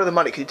to the poor the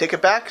money, can you take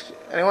it back?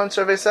 Anyone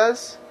survey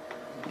says?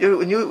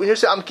 When you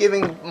say, I'm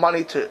giving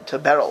money to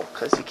Beryl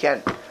because he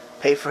can't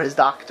pay for his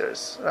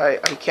doctors, right?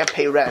 He can't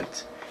pay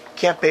rent,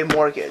 can't pay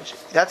mortgage.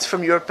 That's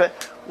from your pay.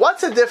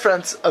 What's the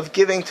difference of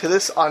giving to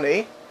this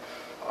ani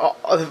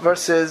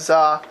versus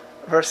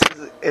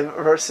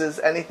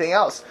anything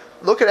else?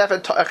 Look at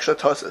extra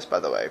Tosas, by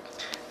the way.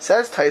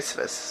 Says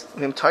Taisvis,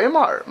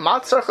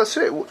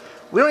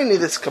 we don't need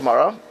this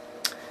Gemara.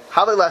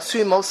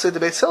 Mostly the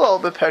Beis Hillel,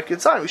 but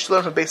Perkid Zayin. We should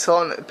learn from Beis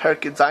Hillel and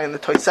Perkid Zayin the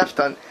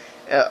Toseftan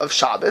of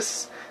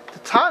Shabbos. The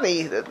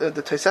Tani,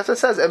 the Tosefta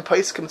says, "En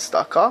Paiskim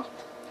Tzedakah,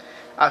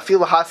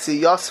 Afil Hasi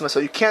Yasma." So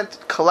you can't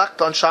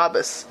collect on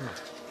Shabbos.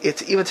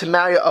 It's even to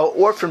marry an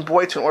orphan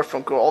boy to an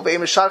orphan girl. Can't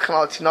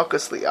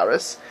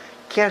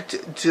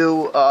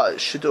do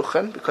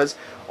shidduchin because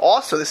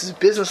also this is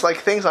business-like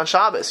things on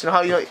Shabbos. You know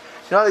how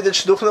they did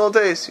shidduchin in the old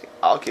days.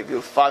 I'll give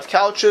you 5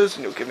 couches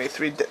and you'll give me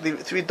three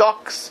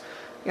ducks.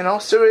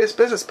 Serious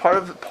business. Part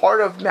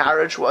of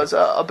marriage was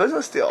a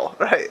business deal,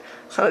 right?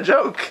 It's not a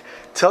joke.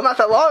 Till not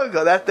that long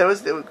ago,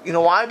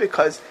 why?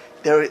 Because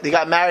they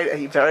got married at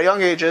very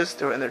young ages.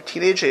 They were in their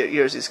teenage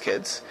years. These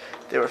kids,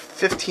 they were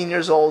 15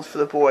 years old for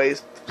the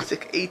boys,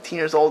 18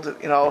 years old.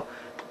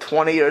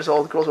 20 years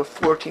old. The girls were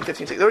 14,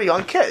 15, 16. They were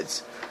young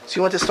kids. So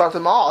you want to start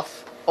them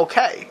off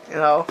okay.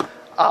 So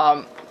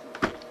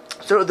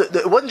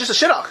it wasn't just a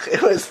shidduch.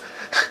 It was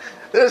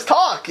there was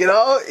talk.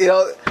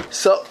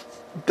 So.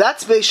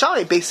 That's Beis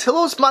Shammai. Beis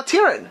Hillel's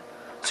matirin.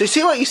 So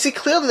you see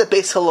clearly that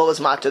Beis Hillel is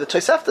matir. The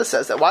Tosefta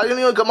says that. Why do you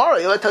need a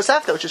Gemara? You have a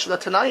Tosefta, which is from the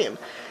Tanaim.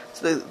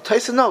 So the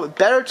Tosefta, no,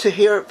 better to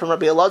hear from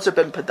Rabbi Elazar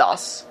ben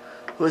Padas,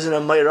 who is an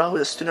Amira, who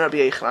is a student of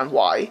Rabbi Yechanan.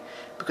 Why?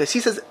 Because he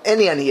says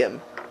any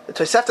aniyim. The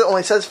Tosefta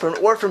only says for an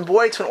orphan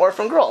boy to an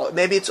orphan girl.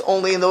 Maybe it's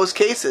only in those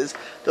cases,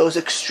 those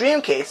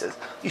extreme cases.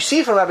 You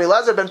see from Rabbi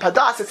Elazar ben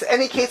Padas, it's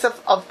any case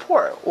of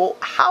poor. Well,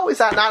 how is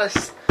that not a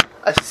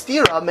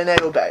stira minei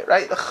ubei,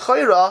 right? The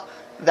chayra.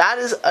 That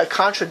is a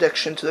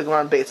contradiction to the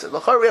Gemara in Beitza.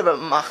 L'chor we have a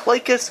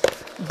machlekes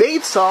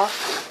Beitza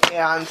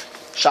and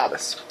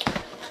Shabbos.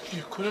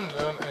 You couldn't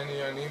learn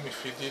any anim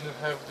if you didn't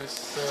have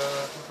this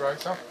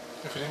brayta.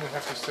 If you didn't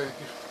have to say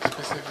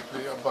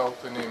specifically about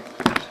the name,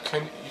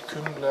 you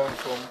couldn't learn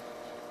from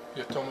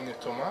Yatom and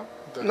Yatoma.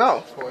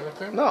 No. For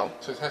anything. No.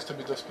 So it has to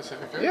be the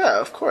specific age? Yeah,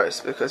 of course,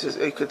 because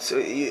it could.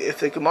 If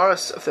the Gemara,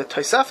 if the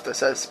Tosefta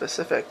says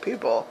specific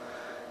people.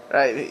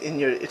 Right,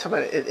 you're talking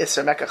about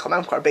Isser Mecca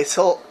Chamamkar. Beis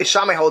Hillel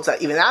Ishamai holds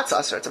that even that's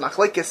usher. It's a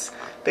machlekes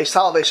Beis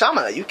Hillel Beis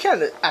Shammai. You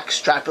can't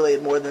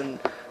extrapolate more than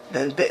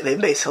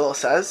Beis Hillel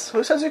says.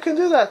 Who says you can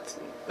do that?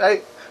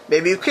 Right?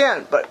 Maybe you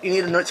can, but you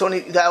need to know. It's only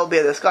that will be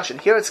a discussion.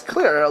 Here it's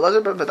clear.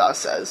 Elazar ben Padas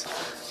says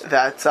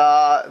that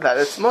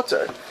it's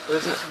mutter. But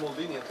it's more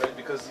lenient, right?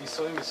 Because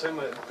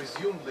Yisoim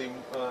presumably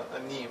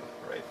anim,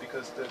 right?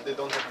 Because they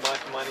don't have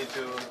much money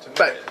to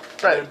marry.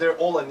 Right. They're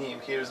all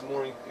anim. Here is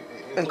more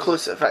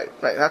inclusive. Right.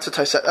 That's what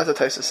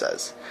Taisa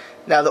says.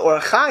 Now the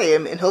Orach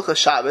Chaim in Hilchos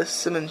Shabbos,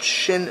 Siman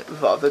Shin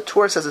Vav, the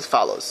Torah says as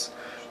follows.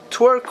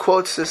 Torah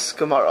quotes this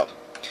Gemara.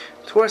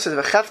 Torah says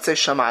V'cheftzei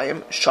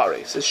Shamayim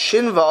Shari. It says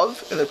Shin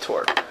Vav in the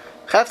Torah.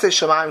 Cheftzei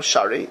Shamayim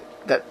Shari,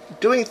 that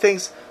doing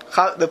things.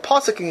 The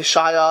pasuk in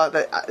Yeshaya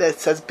that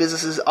says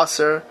business is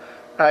usher,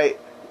 right?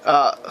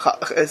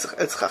 It's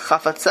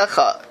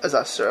chafatzecha is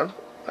usher,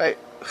 right?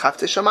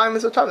 Chaftzei shamayim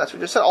is the time. That's what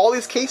you just said. All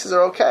these cases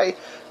are okay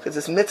because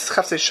it's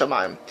mitzvah chaftzei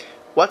shamayim.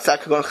 What's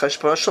that? Kagon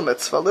cheshbon shel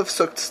mitzvah liv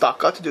suk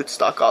tzedakah to do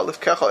tzedakah liv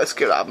kecho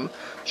eskirabim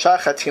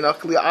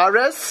shachatinach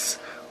liares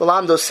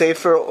l'lamdo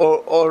sefer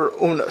or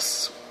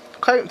unas.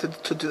 Okay,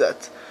 to do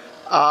that.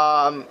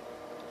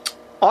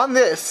 On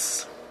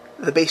this,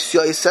 the Beis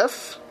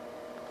Yosef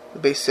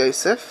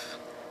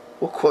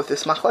will quote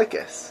this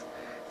machlekes.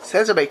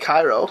 Says Rabbi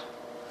Cairo,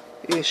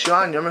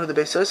 Yeshua, you remember who the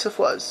Beis Yosef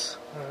was?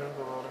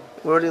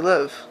 Where did he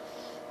live?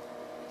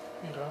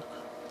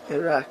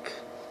 Iraq.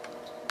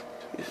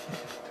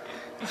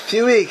 A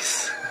few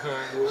weeks.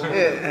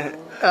 Yeah.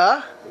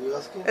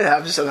 Yeah,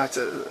 I'm just not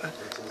to.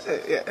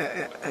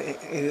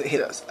 He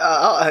does.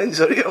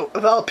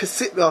 Well,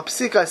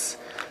 Pesikas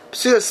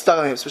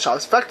Stagim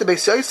Specialis. In fact, the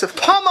Beis Yosef,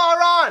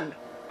 Tamaran!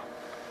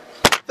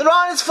 The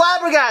Ran is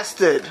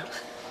flabbergasted.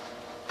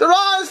 The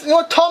Ran is, you know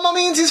what Tama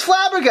means? He's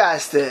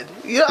flabbergasted.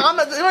 You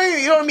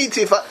don't mean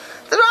Tifa.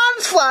 The Ran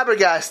is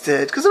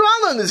flabbergasted because the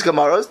Ran learned these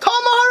Gemaras.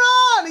 Tama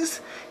Haran! He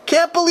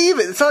can't believe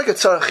it. It's not like a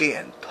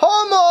Tzarachian.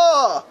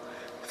 Tama!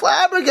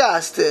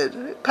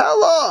 Flabbergasted.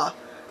 Pella.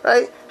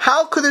 Right?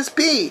 How could this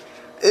be?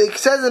 It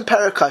says in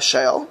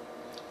Parakashel,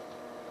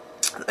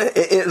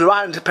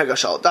 right into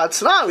Parakashel,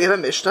 that's not, we have a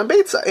Mishnah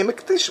Beitza.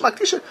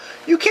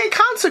 You can't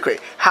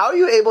consecrate. How are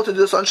you able to do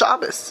this on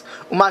Shabbos?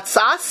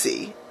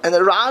 Umatzasi, and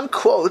the Ran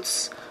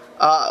quotes,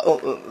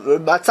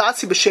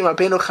 Matzasi b'shem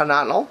Rabbeinu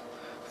Chananel,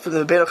 from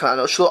the Rabbeinu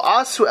Chananel, Shlo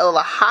Asu El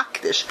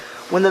Lahakdish,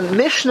 when the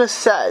Mishnah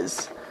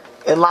says,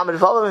 in Lamed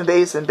Vavam and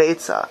Beis and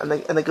Beitza,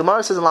 and the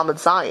Gemara says in Lamed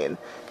Zayin,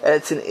 and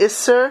it's an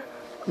Isser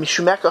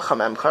Mishumekach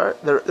hamemkar,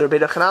 the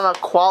Rebbeinu Chanana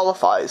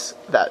qualifies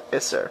that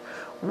iser.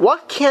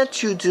 What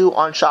can't you do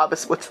on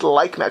Shabbos? What's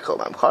like mekach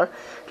hamemkar?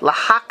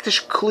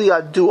 Lahaktish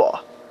kliya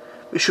dua.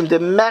 Mishum de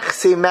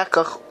mechse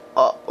mekach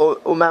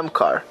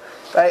umemkar.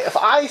 Right? If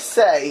I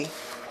say,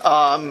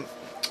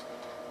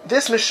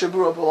 this Mishnah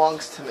Berurah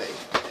belongs to me,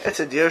 it's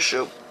a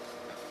dirshu.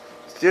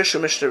 It's dirshu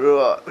Mishnah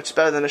Berurah, which is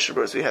better than Mishnah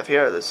Berurahs we have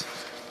here. There's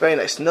very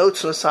nice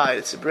notes on the side.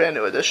 It's a brand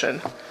new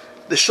edition.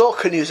 The shul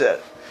can use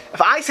it.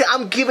 If I say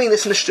I'm giving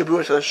this Mishnah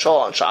Berurah to the shul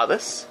on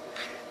Shabbos,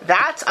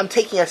 I'm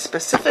taking a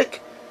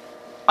specific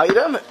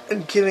item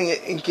and giving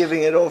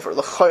it over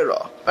the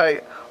chayra,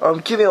 right? Or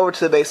I'm giving it over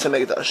to the Beis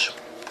Hamikdash.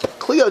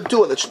 Kliya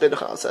dua, the Rebbeinu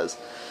Chanana says.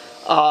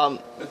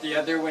 But the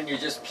other one, you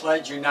just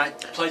pledge. You're not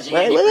pledging.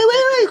 Wait!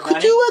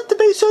 Could you let the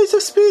Beis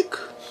Yosef speak?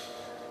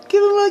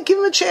 Give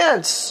him a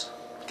chance.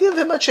 Give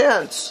him a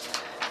chance.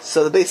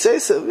 So the Beis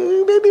Yosef,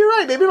 maybe you're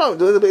right, maybe you're wrong.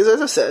 The Beis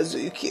Yosef says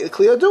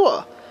kliya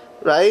dua,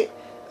 right?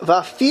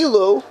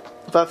 Vafilu,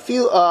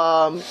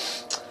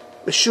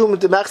 mishum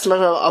demachsim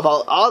of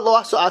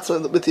Allah so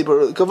atzma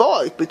b'tibur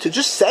gavoy. But to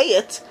just say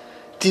it,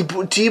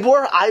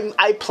 dibur,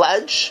 I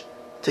pledge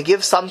to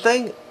give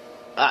something.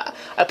 I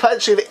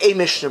pledge to give a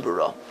Mishnah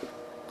Berurah.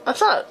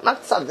 That's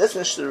not this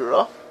Mishnah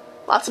Berurah.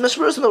 Lots of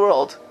Mishnah Berurahs in the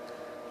world,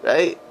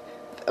 right?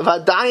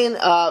 But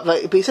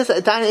he says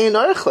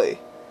that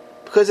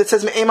because it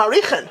says me'em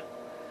marichin.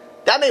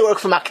 That may work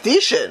for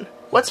makdishin.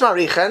 What's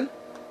marichin?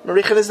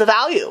 Marichin is the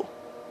value.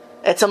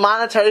 It's a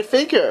monetary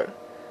figure.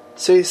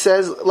 So he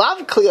says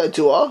lav kliya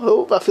dua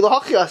hu v'afilu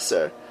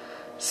hachiyaser.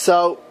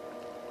 So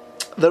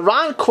the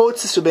Ran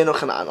quotes this Rebbeinu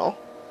Chananel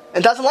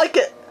and doesn't like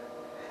it.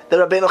 The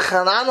Rebbeinu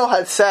Chananel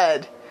had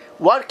said,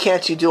 what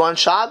can't you do on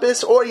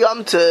Shabbos or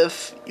Yom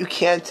Tov? You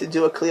can't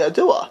do a kliya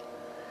dua.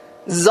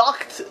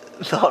 Zakt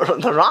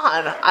the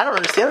Ran. I don't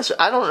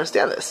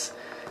understand this.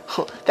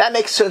 That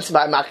makes sense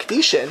by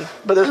Makdishin,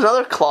 but there's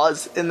another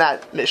clause in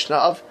that Mishnah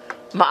of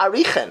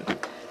Ma'arichin.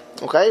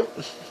 Okay,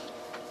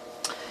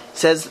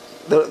 says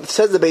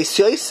the Beis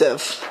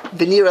Yosef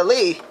V'nir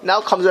Ali.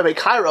 Now comes Rabbi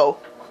Cairo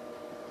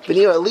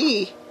V'nir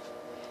Ali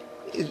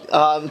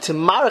to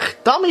Marich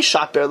Dami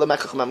Shaper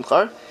LeMekach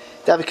Memkar.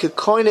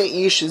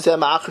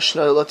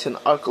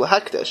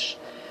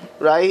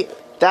 Right?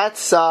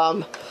 That's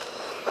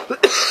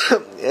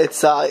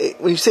it's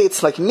when you say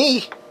it's like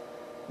me,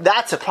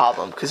 that's a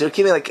problem because you're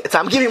giving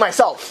I'm giving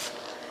myself.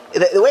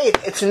 The way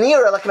it's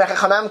nearer like Mekach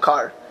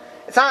Hamemkar.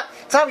 It's not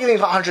I'm giving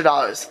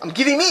 $100. I'm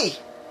giving me.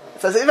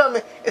 It's as if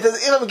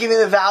I'm giving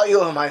the value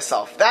of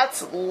myself.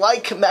 That's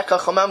like Mekach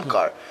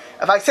Hamemkar.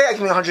 If I say I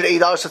give me $180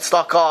 to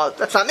tzedakah,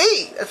 that's not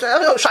me. That's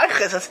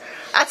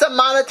a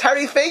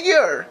monetary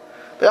figure.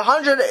 But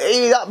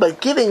 $180, but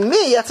giving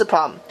me, that's a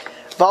problem.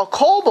 Val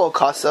Kolbo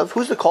Kasav,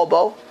 who's the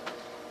Kolbo?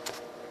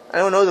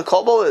 Anyone know who the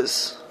Kolbo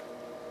is?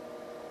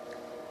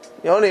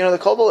 You know who the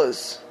Kolbo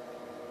is?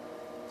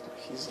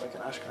 He's like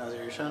an Ashkenazi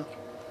Rishon.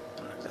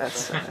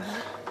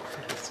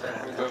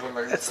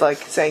 It's like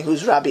saying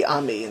who's Rabbi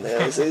Ami.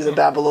 He's a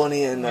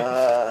Babylonian.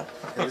 At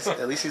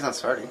least he's not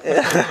Sephardi.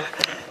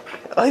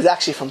 Well, he's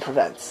actually from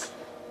Provence.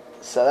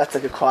 So that's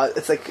like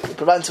it's like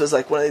Provence was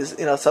like one of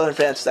these, southern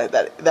France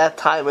that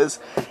time was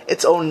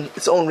its own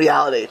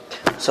reality.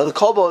 So the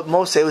Kolbo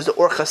Moshe was the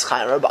Orchas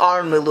Chaim. Rabbi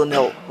Aaron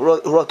Milunil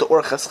wrote the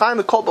Orchas Chaim.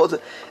 The Kolbo is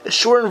a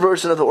shortened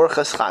version of the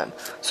Orchas Chaim.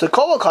 So the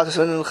Kolbo calls it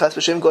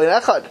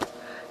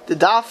the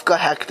Dafka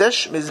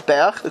Hekdesh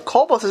Mizbeach. The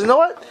Kolbo says, you know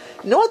what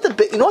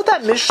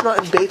that Mishnah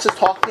in Beitz is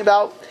talking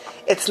about?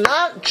 It's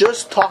not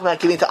just talking about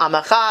giving to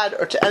Amachad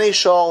or to any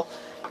shul.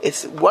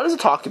 It's what is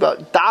it talking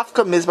about?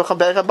 Dafka Mizbech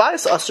Berech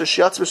Habayis Asher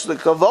Shiatz Rishus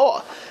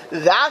Gavoa.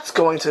 That's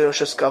going to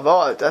Rishus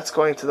Gavoa. That's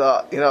going to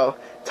the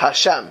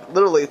Tashem,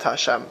 literally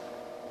Tashem.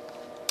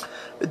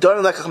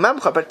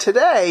 But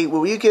today,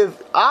 when you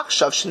give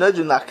Akshav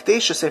Shnodun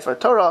Lakdesha Sefer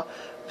Torah,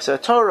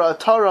 Torah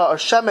or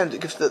Shemen to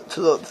give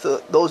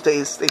to those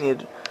days they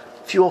needed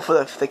fuel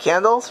for the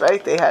candles,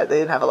 right? They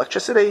didn't have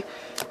electricity.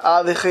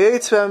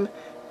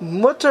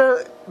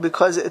 Mutter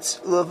because it's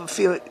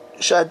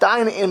that's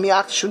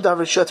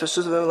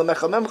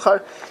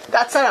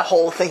not a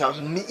whole thing of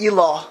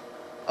mi'ilah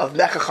of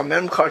Mekach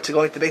HaMemkar to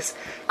going to the Beis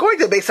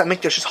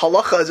HaMikdash is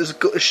halacha. There's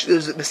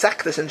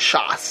mesechtas and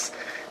shas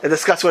that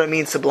discuss what it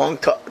means to belong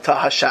to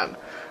Hashem.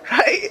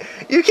 Right?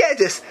 You can't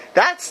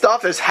that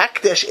stuff is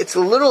hektish. It's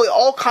literally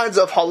all kinds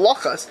of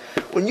halachas.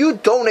 When you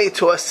donate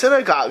to a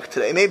synagogue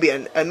today, but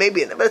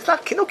it's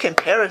not no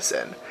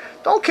comparison.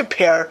 Don't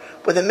compare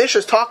what the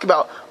Mishnahs talk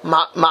about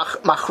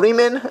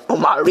machrimin,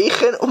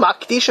 umarichin,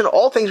 umakdishin,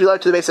 all things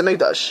related to the Beis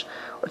Hamikdash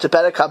or to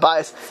Berek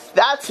Habayis.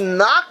 That's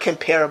not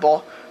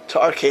comparable to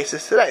our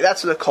cases today.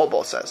 That's what the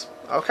Kolbo says.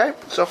 Okay,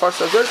 so far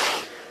so good.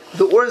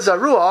 The Or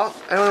Zarua.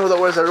 Anyone know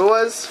what the Or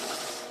Zarua is?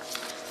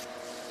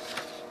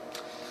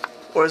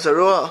 Or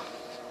Zarua.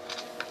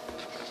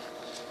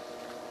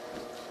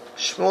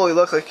 Shmuel, you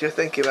look like you're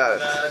thinking about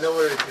it. I know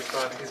where he's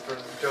from. He's from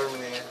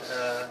Germany,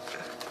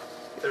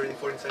 13th,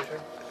 14th century.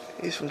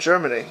 He's from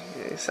Germany.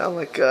 You sound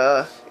like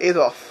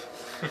Adolf.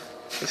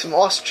 He's from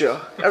Austria.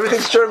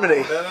 Everything's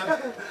Germany.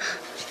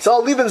 It's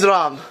all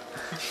Lebensraum.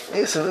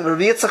 Yes,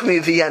 Rabbi Yitzchak mi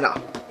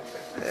Vienna.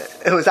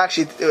 It was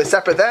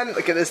separate then,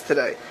 like it is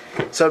today.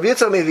 So Rabbi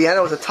Yitzchak mi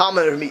Vienna was a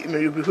Talmud of Rabbi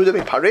Yehuda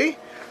mi Pari,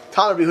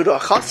 Talmud of Rabbi Yehuda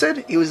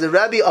Chassid. He was the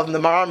Rebbe of the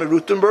Maharal mi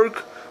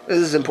Rutenberg. This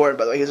is important,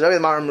 by the way. He's the Rebbe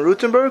of the Maharal mi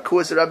Rutenberg, who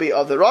was the Rebbe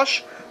of the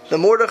Rosh, the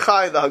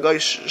Mordechai, the Haggai,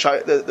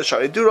 the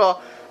Shari Dura.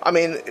 I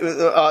mean,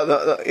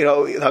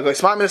 the Haggai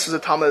Smamis was a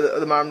Talmud of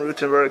the Maharal mi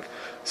Rutenberg.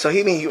 So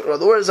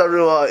the word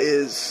Zarua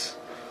is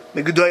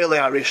Megudoyle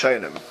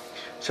HaRishonim.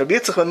 So Rabbi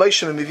Yitzchak ben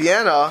Moshe mi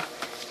Vienna,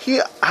 he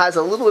has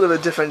a little bit of a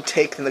different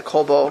take than the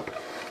Kolbo,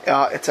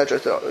 etc.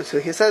 So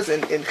he says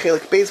in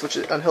Chelik Beis, which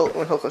is on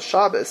Hilchos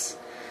Shabbos,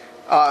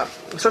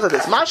 it starts like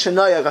this: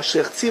 Ma'ashenaya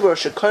gashlich tzibur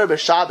shekor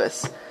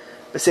b'Shabbos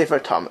b'Sefer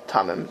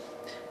Tamim,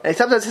 and he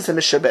sometimes says a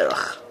Mishnah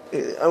Berach.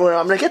 I'm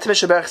going to get to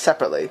Mishnah Berach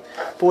separately,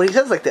 but when he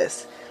says like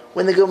this,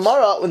 when the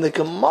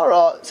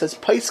Gemara says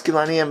Pais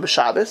Gilaniyim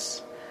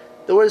b'Shabbos,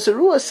 the word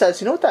Zerua says,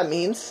 you know what that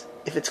means?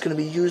 If it's going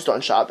to be used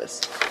on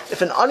Shabbos,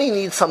 if an ani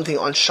needs something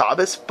on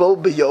Shabbos, bo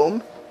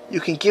b'yom, you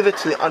can give it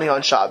to the ani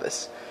on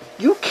Shabbos.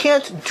 You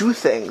can't do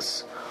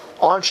things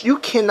you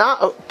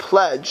cannot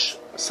pledge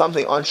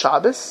something on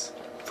Shabbos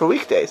for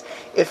weekdays.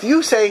 If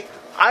you say,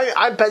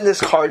 I bend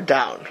this card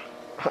down,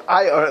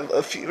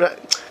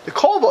 the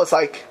kolbo is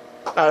like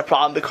not a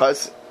problem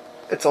because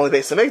it's only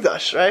based on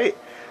Mikdash, right?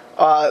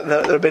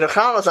 The Rebbeinu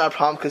Chananel is not a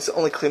problem because it's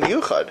only Kli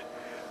Miyuchad.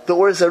 The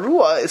word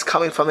Zarua is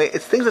coming from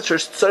it's things that are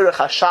Tzorech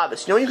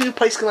HaShabbos. You know when you can do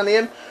Pais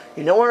Gilaniyim?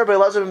 You know when Rabbi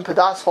Elazar ben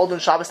Padas holding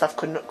Shabbos Taf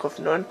Kuf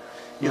Nun?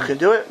 You can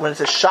do it when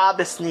it's a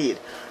Shabbos need.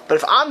 But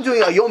if I'm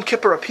doing a Yom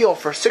Kippur appeal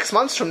for 6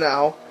 months from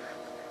now,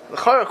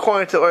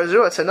 according to Or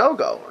Zarua, it's a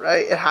no-go,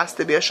 right? It has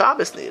to be a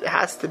Shabbos need. It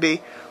has to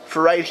be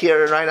for right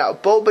here and right now.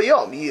 Bo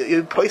B'yom,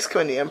 you Pais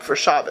Gilaniyim for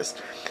Shabbos.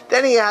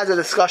 Then he has a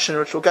discussion,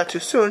 which we'll get to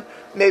soon,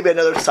 maybe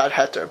another Tzad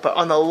Heter. But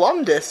on the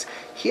Lumdis,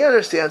 he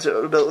understands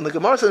that when the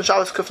Gemara says in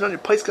Shabbos Kuf Nun, you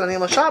Pais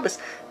Gilaniyim on Shabbos,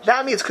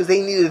 that means because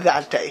they needed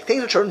that day.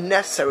 Things which are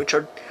necessary,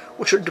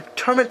 which are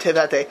determinative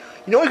that day.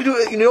 You know what you can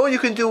do? You know when you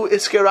can do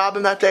Isker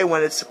Rabim that day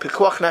when it's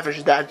Pekuach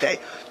Nefesh that day.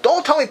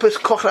 Don't tell me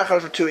Pekuach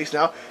Nefesh for 2 weeks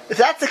now. If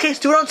that's the case,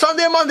 do it on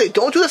Sunday or Monday.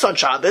 Don't do this on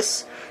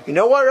Shabbos. You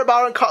know what, Rabbi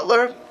Aaron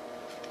Kotler?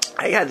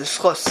 I had this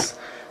chus.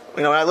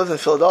 When I lived in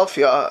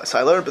Philadelphia, so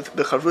I learned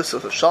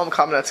B'Chavrusa with Shalom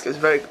Kamenetsky. It's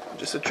very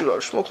just a true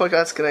Shmuel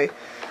Kamenetsky.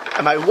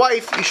 And my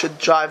wife, you should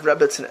drive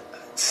Rebbetzin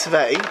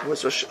Tzvei,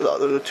 was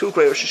there were two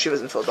great Rosh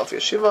Hashivas in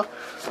Philadelphia Shiva,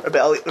 Rebbe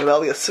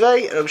Eliyah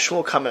Tzvei and Rebbe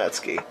Shmuel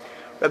Kamenetsky.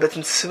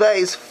 Rebbetzin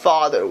Tzvei's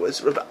father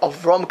was Rebbe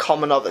Avram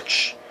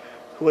Kalmanovich,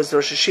 who was the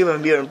Rosh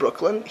Hashiva Mir in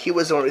Brooklyn. He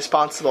was the one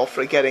responsible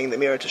for getting the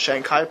Mir to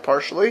Shanghai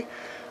partially,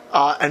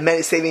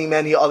 and saving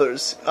many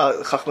others,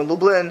 Chachman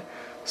Lublin.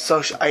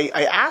 So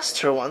I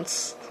asked her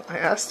once,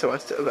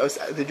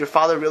 did your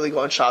father really go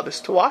on Shabbos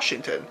to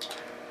Washington?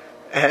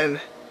 And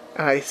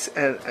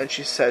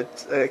she said,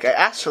 I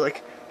asked her,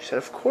 she said,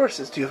 of course.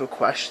 Do you have a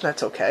question?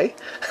 That's okay.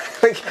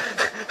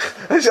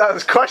 I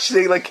was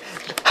questioning,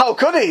 how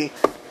could he?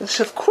 And she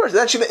said, of course. And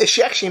then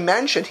she actually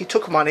mentioned he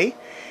took money,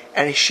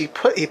 and he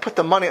put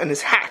the money on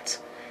his hat.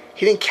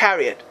 He didn't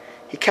carry it.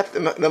 He kept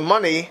the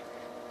money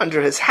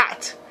under his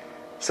hat.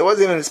 So it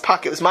wasn't even in his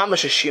pocket. It was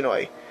mamash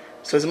shinoi.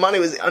 So his money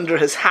was under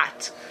his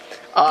hat.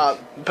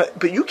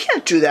 But you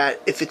can't do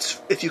that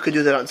if you could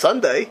do that on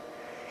Sunday.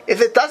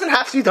 If it doesn't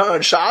have to be done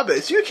on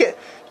Shabbos, you can't.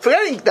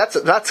 Forgetting that's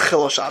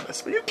Chilul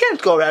Shabbos, but you can't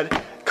go around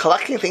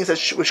collecting things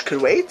which could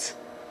wait.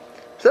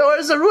 So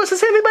as the rule, it's the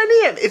same thing by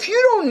Niyam. If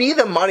you don't need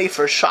the money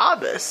for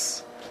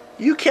Shabbos,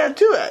 you can't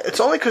do it.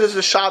 It's only because it's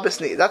a Shabbos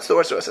need. That's the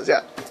worst. Says,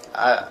 yeah.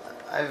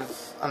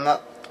 I'm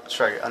not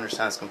sure I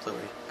understand this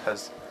completely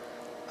because,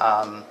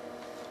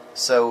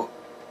 so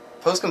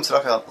Poskim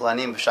Tzedakah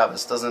Lanim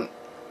B'Shabbos doesn't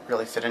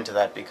really fit into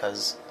that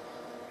because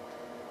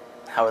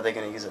how are they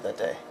going to use it that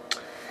day?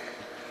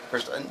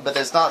 First, but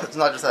it's not just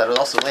that. It was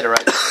also later,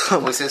 right?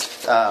 We say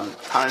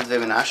Tanan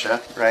Dev and Asha,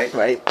 right?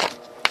 Right.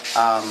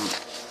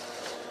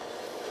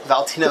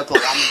 Valtino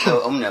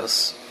Kolamido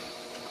Omnos.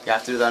 You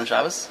have to do that on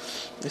Shabbos?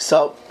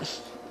 So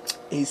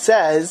he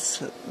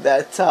says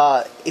that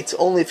it's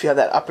only if you have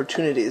that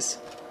opportunities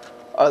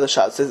are the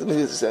Shabbos.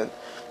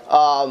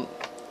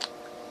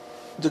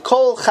 The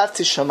Kol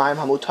Chavti Shamayim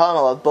Hamutam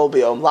Alav Bo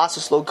B'Yom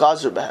Lasos Lo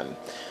Gazer Behem.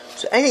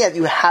 So anything that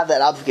you have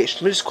that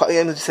obligation. Let me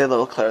just say a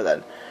little clearer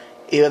then.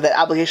 You have that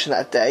obligation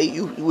that day,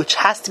 which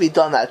has to be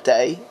done that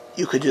day,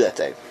 you could do that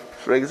day.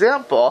 For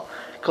example,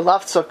 and on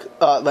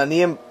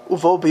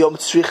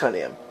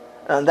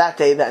that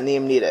day, that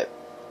aniyim need it.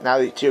 Now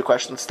to your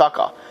question,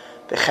 Staka.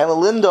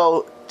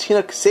 Lindo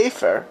Tinuk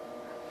Sefer,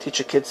 teach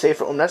a kid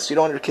Sefer Umnes, you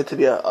don't want your kid to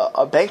be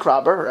a bank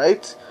robber,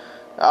 right?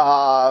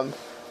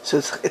 So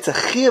it's a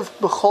chiv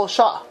b'chol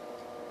shah.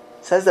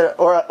 It says that,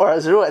 or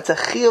azurua, it's a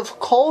chiv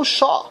kol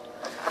shah.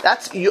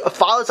 That's a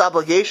father's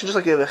obligation, just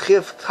like you have a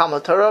chiv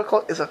Talmud Torah.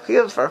 It's a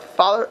chiv for a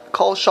father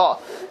kol shah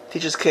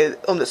teaches kid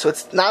umnis. So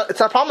it's not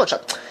a problem.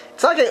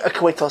 It's not like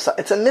a wait till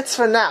it's a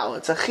mitzvah now.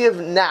 It's a chiv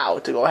now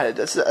to go ahead.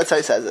 That's how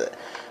he says it.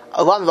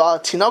 Alon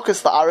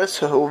v'tinokus la'aris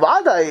who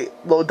vaday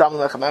lo dam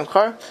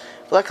lechamemkar.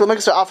 Like the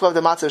mixer after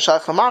the matzah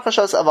shalach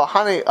lamarchashas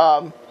avahani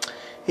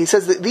He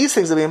says that these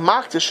things are being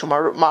makdish,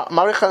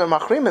 marichan and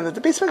machrim, and that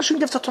the base makdish you can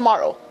give to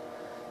tomorrow.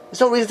 There's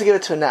no reason to give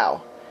it to her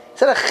now.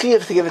 It's not a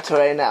chiv to give it to her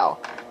right now.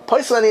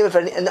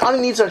 And the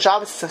only needs on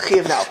Shabbos, it's a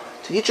chiv now.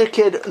 To teach your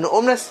kid an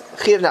umnes,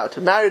 chiv now. To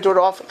marry your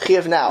daughter off,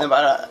 chiv now. No,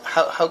 but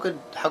how could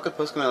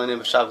poskim elanim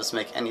of Shabbos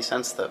make any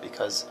sense though?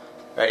 Because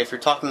right, if you're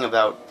talking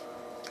about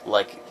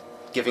like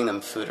giving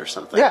them food or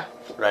something, yeah,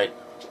 right.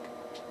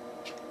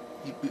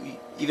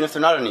 Even if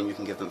they're not a name, you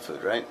can give them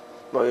food, right?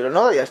 Well, you don't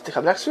know that. You have to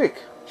come next week.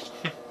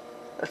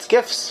 That's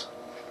gifts.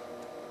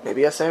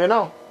 Maybe yes, I don't even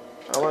know.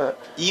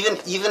 Even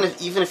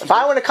if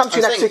I want to come to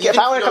you next week, even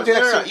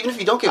if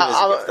you don't give it as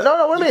a gift,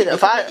 no, what do you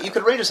mean? You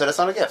could arrange that it's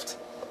not a gift.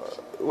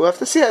 We'll have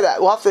to see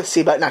that. We'll have to see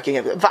about not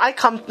getting it. If I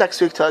come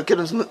next week to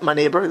Gideon's, my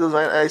neighbor,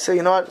 I say,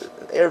 you know what,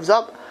 Erev's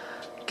up.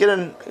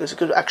 Gideon, there's a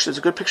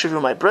good picture of you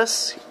in my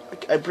bris.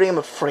 I bring him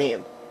a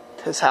frame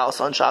to his house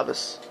on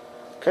Shabbos.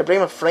 Can I bring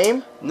him a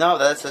frame? No,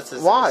 that's a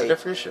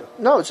different issue.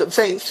 No, I'm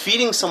saying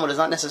feeding someone is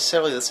not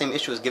necessarily the same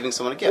issue as giving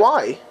someone a gift.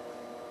 Why?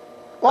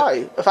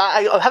 If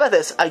how about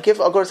this? I'll go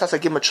to his house. I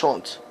give him a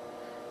cholent.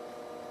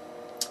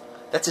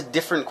 That's a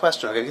different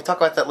question. Okay, we can talk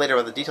about that later,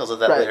 about the details of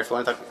that later if you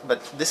want to talk.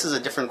 But this is a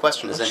different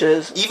question.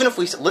 Even if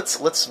we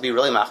let's be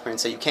really machmir and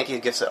say you can't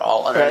give gifts at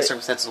all under any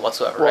circumstances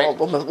whatsoever. Well,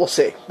 right? We'll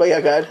see. But yeah,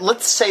 go ahead.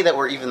 Let's say that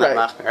we're even that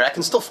machmir.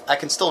 I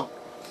can still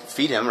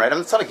feed him. Right?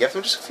 It's not a gift.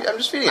 I'm just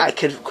feeding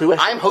him.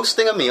 I'm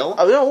hosting a meal.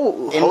 Oh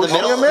no! In the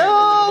middle. A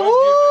meal.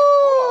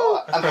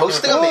 I'm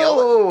hosting a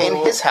meal in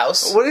his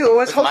house.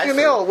 What's hosting a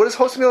meal? What does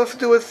hosting a meal have to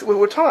do with what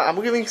we're talking about?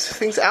 I'm giving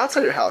things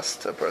outside your house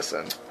to a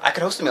person. I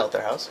could host a meal at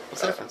their house.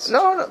 What's the difference?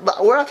 No,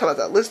 we're not talking about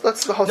that. Let's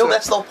host. No,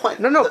 that's the whole point.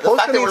 No. The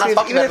fact that we're not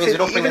talking about it means we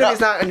don't bring it up. Even if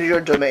it's not under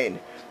your domain.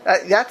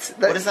 What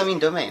does that mean,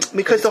 domain?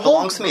 Because the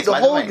whole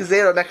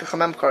gezerah Mekach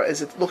HaMemkar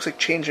is it looks like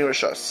changing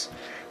rishos.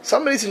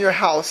 Somebody's in your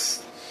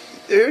house.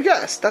 They're your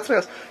guest. That's my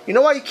house. You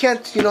know why you can't?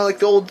 Like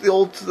the old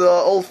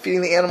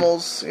feeding the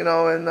animals. In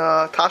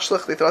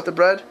Tashlich they throw out the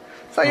bread.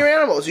 It's not your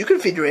animals. You can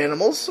feed your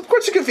animals. Of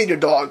course you can feed your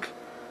dog.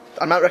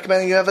 I'm not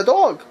recommending you have a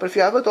dog. But if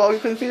you have a dog, you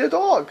can feed a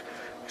dog.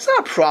 It's not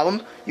a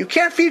problem. You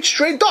can't feed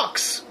stray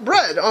ducks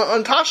bread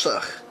on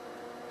Tashlach.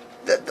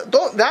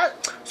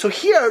 So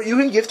here, you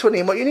can give to a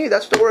name what you need.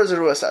 That's what the Or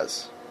Zarua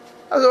says.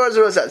 That's what the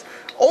Or Zarua says.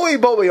 Oi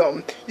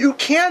bobayom. You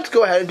can't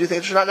go ahead and do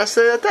things which are not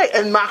necessary that day.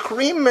 And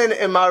machrimin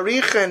and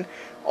marichin,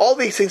 all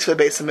these things for the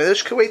base of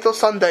Midrash can wait till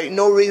Sunday.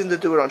 No reason to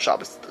do it on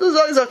Shabbos. This is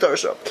always after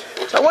So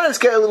I want to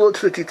get a little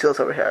into the details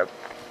over here.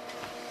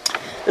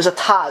 There's a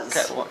Taz.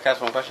 Can I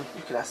ask one question?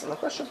 You can ask another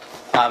question.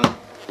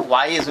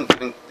 Why isn't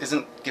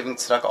giving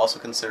tzedakah also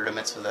considered a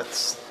mitzvah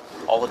that's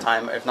all the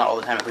time, if not all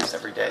the time, at least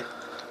every day?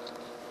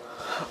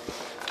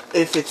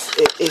 If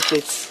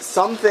it's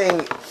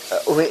something,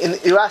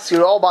 you ask,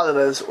 you're all bothered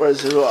or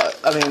zerua.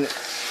 I mean,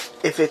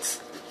 if it's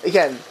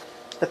again,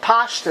 the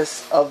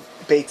pashtus of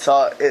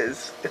Beitzah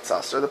is it's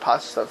us, or the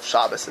pashtus of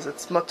Shabbos is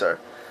it's mutter.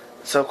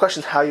 So the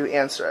question is how you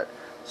answer it.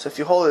 So if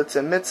you hold it's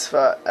a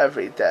mitzvah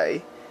every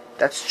day.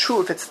 That's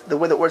true if it's the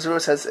way the Or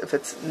Zarua says if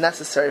it's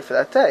necessary for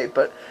that day.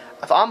 But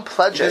if I'm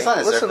pledging, listen.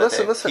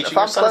 If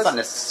I'm pledging, it's not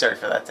necessary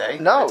for that day.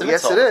 No,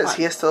 yes, it is.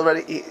 He has to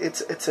already.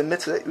 It's a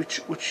mitzvah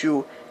which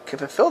you can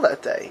fulfill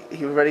that day.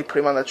 You already put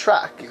him on the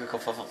track. You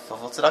could fulfill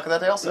tzedakah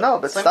that day also. No,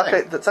 but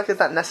tzedakah is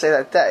not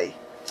necessary that day.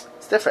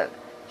 It's different.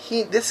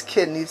 This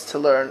kid needs to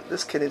learn.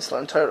 This kid needs to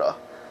learn Torah,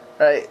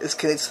 right? This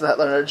kid needs to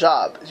learn a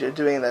job. You're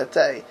doing that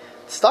day.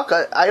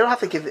 Tzedakah, I don't have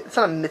to give. It's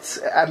not a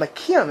mitzvah. I'm a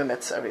kiyam a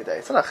mitzvah every day.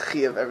 It's not a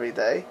chiyav every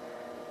day.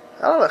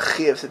 I don't have a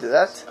chiyav to do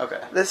that.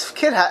 Okay. This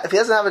kid, if he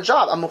doesn't have a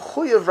job, I'm a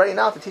chuyav right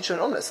now to teach him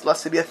an umnis,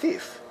 lest he be a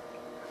thief.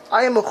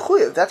 I am a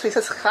chuyav. That's what he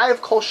says.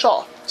 Chayav kol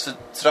shah. So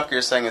tzedakah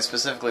you're saying is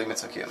specifically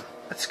mitzvah kiyum.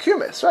 It's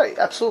kiyumis, right?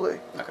 Absolutely.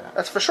 Okay.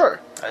 That's for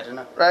sure. I didn't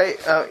know. Right?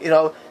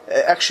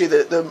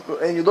 Actually,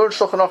 and you learn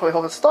Shulchan Aruch when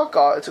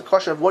tzedakah, it's a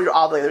question of what you're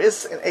obligated. There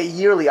is a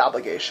yearly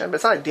obligation, but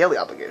it's not a daily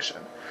obligation.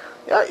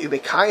 Yeah,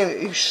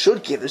 you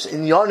should give. There's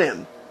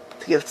inyanim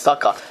to give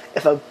tzedakah.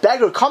 If a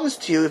beggar comes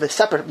to you, you have a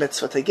separate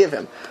mitzvah to give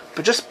him.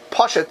 But just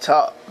push it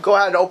to go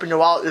ahead and open your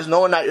wallet. There's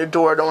no one at your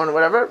door, no one,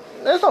 whatever.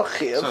 There's no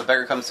chiyuv. So if a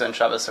beggar comes to on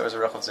Shabbos, or as a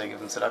rechov say, give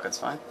him tzedakah, it's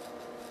fine.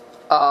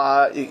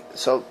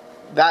 So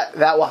that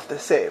we'll have to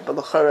say. But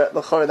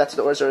l'chora, that's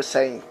what the Or Zarua is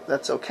saying.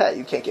 That's okay.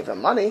 You can't give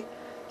him money.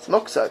 It's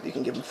moksa. You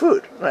can give him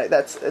food, right?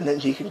 And then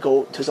he can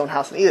go to his own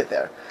house and eat it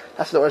there.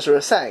 That's what the Or Zarua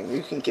is saying.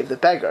 You can give the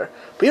beggar,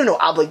 but you have no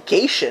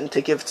obligation to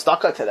give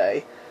tzedakah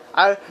today.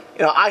 I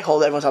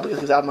hold everyone's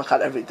obligation to give Avmachad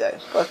every day,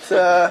 but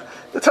the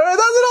Torah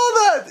doesn't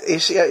hold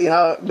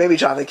that. Maybe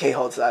Jonathan Kay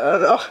holds that. I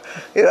don't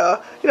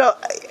know.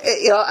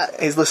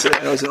 He's listening.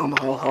 I know he's in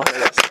Omaha.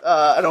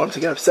 I don't want him to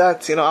get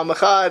upset.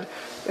 Avmachad.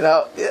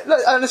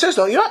 On a serious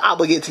note, you're not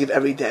obligated to give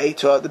every day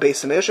to the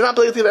base of Midrash. You're not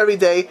obligated to give every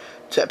day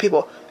to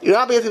people. You're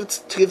not obligated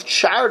to give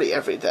charity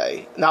every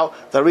day. Now,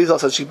 the Arizal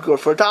says you can go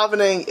for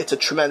davening. It's a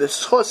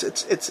tremendous chus. You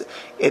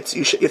have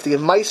to give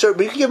meiser,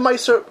 but you can give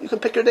meiser. You can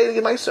pick your day to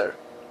give meiser.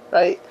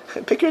 Right?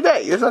 Pick your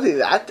day. There's nothing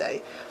that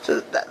day.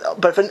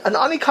 But if an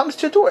ani comes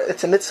to your door,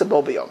 it's a mitzvah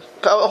bo b'yom.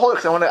 Hold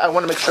it, I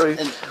want to make sure.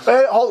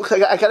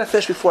 I got to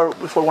finish before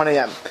 1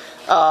 a.m.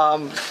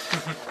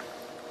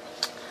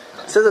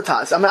 Says the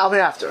Taz. I'll be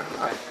after.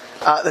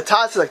 The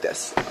Taz is like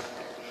this.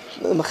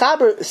 The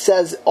Mechaber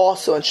says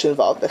also in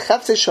Shinvav, the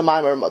Chefzei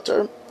Shamayim are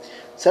mutter.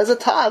 Says the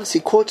Taz, he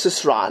quotes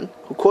this Ran,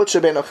 who quotes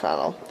Rabbeinu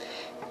Chananel,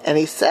 and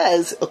he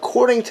says,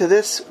 according to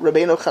this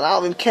Rabbeinu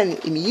Chananel,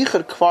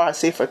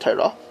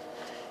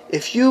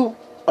 if you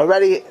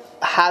already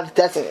have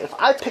designated, if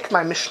I picked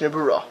my Mishnah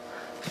Berurah,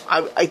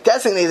 I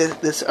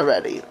designated this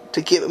already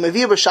to give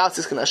Mevir B'Shavs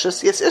is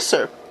Kanashis, yes,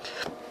 Isser.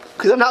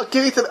 Because I'm not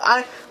giving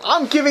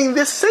I'm giving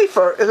this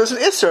Sefer, there's an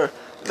Isser.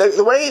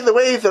 The way the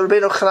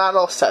Rabbeinu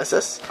Chananel says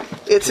this,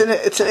 it's an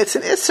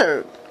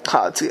Isser.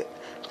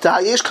 He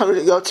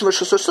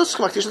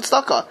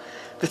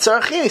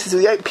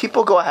says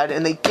people go ahead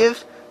and they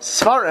give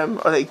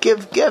Svarim, or they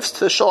give gifts to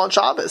the Shul on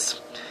Shabbos.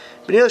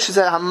 But she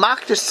said,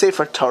 "Hamakdish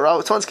Sefer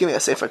Torah." Someone's giving a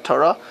Sefer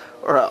Torah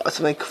or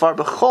something Kvar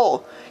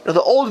B'Chol.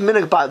 The old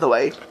minhag, by the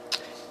way,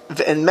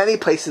 in many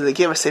places they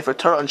give a Sefer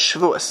Torah on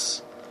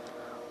Shavuos.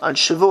 On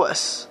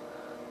Shavuos,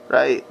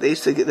 right? They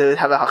would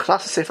have a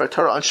Hachnasa Sefer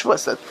Torah on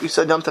Shavuos. That you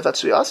said Yom Tov,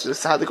 that's Riyas.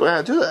 Just how they go ahead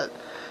and do that.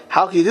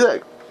 How can you do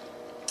that?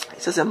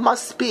 He says it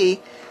must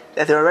be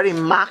that they're already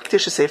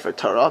Makdish a Sefer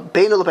Torah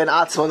Beinu L'Bein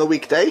Atzmo on the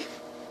weekday,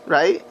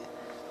 right?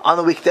 On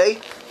the weekday.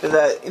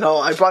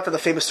 I brought up the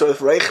famous story of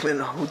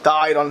Reichman, who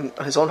died on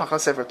his own Hachnasa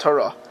Sefer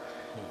Torah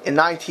in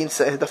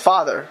the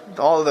father,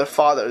 all of their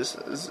fathers,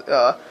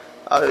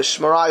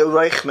 Shmarayu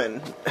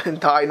Reichman,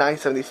 died in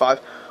 1975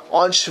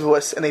 on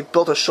Shavuos, and they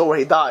built a show where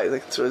he died,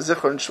 like sort of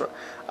Zichron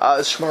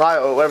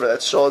Shmarayu or whatever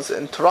that shows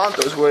in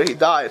Toronto is where he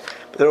died.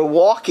 But they were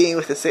walking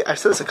with the I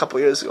said this a couple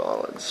of years ago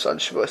on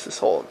Shavuos, this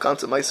whole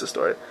Ganze Meisa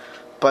story.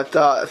 But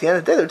at the end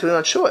of the day, they're doing it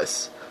on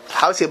Shavuos.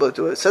 How is he able to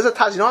do it? It says that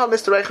Taz, you know how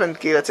Mr. Reichman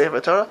gave that Sefer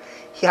Torah?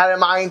 He had it in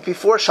mind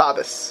before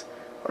Shabbos,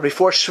 or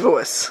before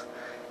Shavuos.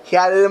 He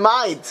had it in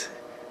mind,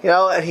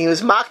 and he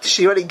was mocked.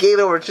 She already gave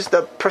over just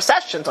the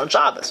processions on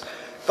Shabbos.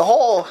 The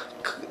whole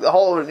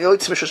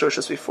Yotzim Mishra was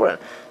just before it.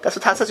 That's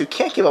what Taz says. You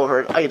can't give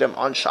over an item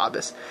on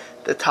Shabbos.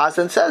 The Taz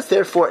then says,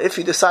 therefore, if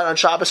you decide on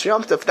Shabbos or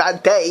Yom Tov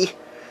that day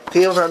to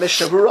give over a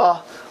Mishnah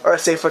Berurah or a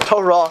Sefer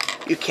Torah,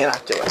 you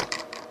cannot do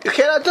it. You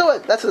cannot do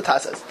it. That's what the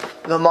Taz says.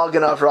 The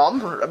Magen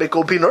Avram, Rabbi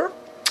Gobiner,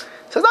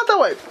 says not that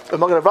way. The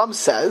Magen Avram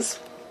says,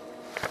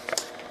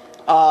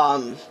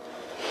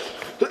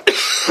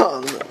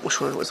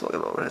 which one was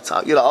Magen Avram? It's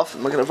Yudov.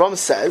 Magen Avram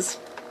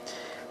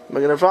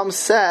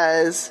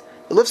says,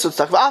 that's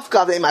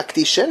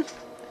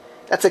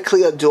a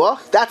clear dua.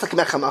 That's like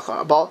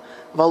mechamacha. But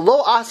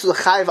lo asu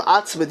l'chayv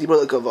atzma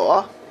dibur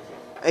l'gavoa.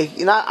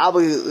 You're not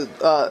obligated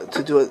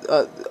to do it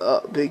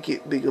big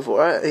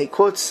gavora. He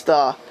quotes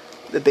the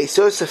Beis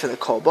Yosef and the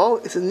Kolbo.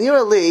 It's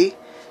nearly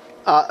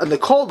in the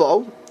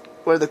Kolbo,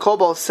 where the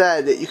Kolbo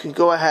said that you can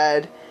go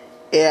ahead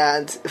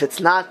and if it's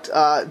not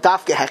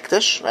dafke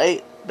hektish,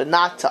 right, but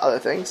not to other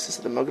things.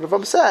 So the Magen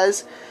Avram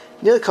says,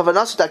 nearly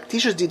kavanasu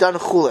daktishas didan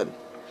chulin.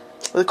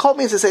 What the Kolbo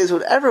means to say is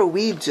whatever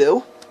we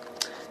do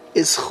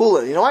is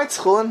chulin. You know why it's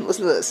chulin?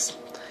 Listen to this.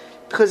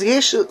 Because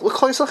if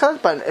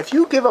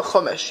you give a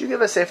chumash, you give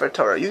a Sefer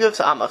Torah, you give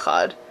to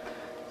Amachad,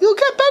 you'll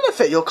get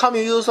benefit. You'll come,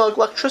 you use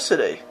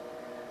electricity.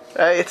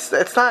 It's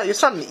not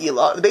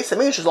Me'ilah. The basic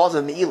English is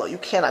also Me'ilah. You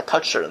cannot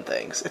touch certain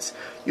things.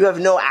 You have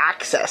no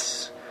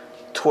access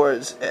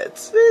towards it.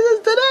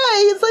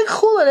 Today, it's like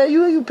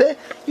chulin.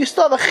 You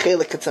still have a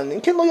chelik at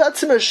something.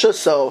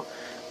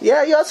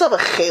 Yeah, you also have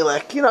a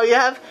chelik. You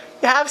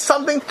have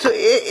something in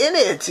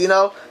it.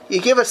 You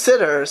give a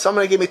siddur.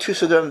 Somebody gave me 2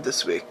 siddurim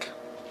this week.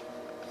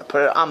 I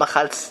put an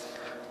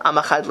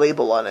Amachad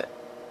label on it.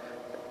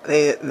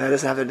 They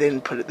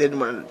didn't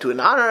want to do an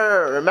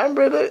honor or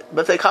remember it,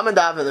 but they come and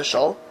daven in the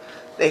shul.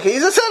 They can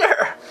use a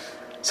siddur.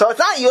 So it's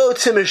not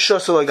yotzim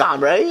mishusul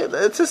lagamrei.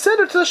 It's a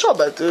siddur to the shul,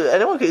 but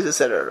anyone can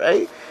use a siddur,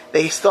 right?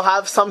 They still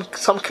have some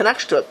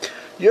connection to it.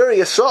 You're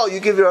Yisrael. You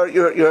give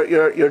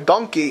your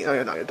donkey. No,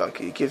 you're not your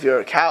donkey. You give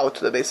your cow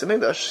to the Beis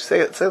Hamikdash. Say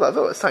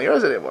lavil. It's not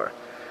yours anymore.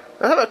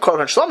 We're not talking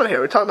about Korban Shlomim here.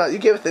 We're talking about you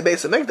give it to the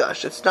Beis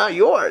Hamikdash. It's not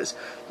yours.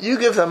 You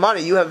give the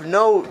money. You have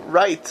no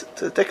right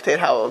to dictate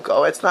how it will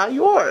go. It's not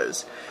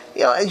yours.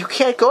 And you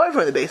can't go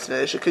everywhere in the Beis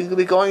Hamikdash. You could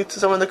be going to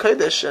somewhere in the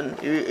Kodesh,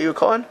 and you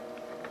Kohen?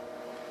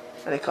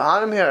 Any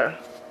Kohanim here?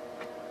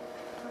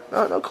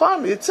 No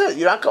Kohanim. It's it.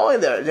 You're not going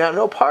there. You have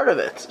no part of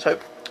it.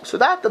 So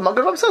that the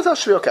Magen Avram says that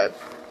should be okay.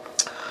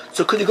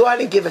 So could you go ahead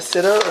and give a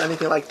siddur or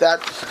anything like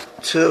that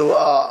to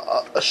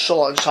a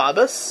shul on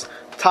Shabbos?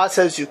 Taz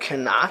says you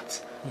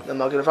cannot. The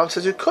Magen Avram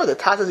says you could. The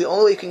Taz says the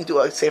only way you can do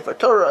a Sefer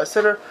Torah, a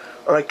siddur,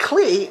 or a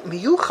kli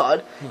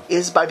miyuchad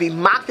is by being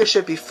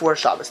makdish before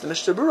Shabbos. The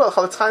Mishnah Berurah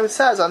Chavetz Chaim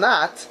says on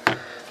that.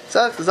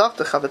 Zakt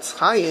the Chavetz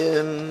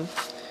Chaim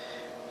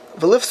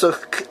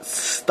v'lifsuk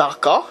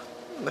staka.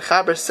 The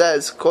Chaber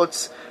says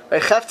quotes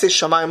Reicheftzei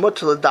Shamayim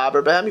mutar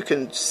l'daber behem. You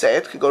can say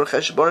it. You can go to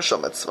Cheshbon Shel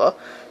Mitzvah.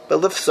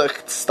 But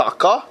lifsuk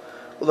staka.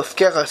 So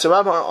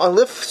on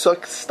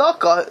lifsuk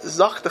staka,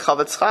 zakt the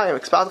Chavetz Chaim,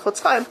 expound the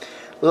Chavetz Chaim.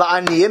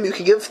 La'aniyim, you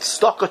can give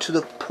staka to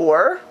the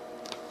poor.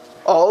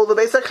 Oh, the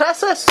Beis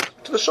HaKnesses,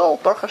 to the shul.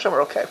 Baruch Hashem,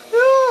 we're okay.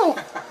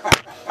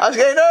 I was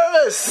getting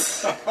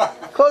nervous.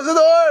 Close the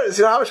doors.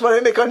 You know how much money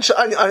we make on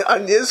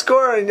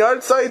Yizkor and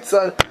yard sites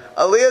on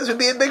Aliyahs would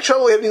be in big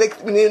trouble. We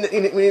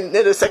need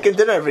a second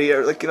dinner every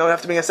year. Like, we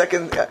have to bring a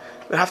second.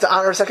 We have to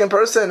honor a second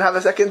person, have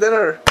a second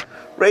dinner,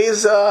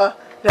 raise. You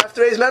have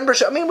to raise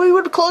membership. I mean, we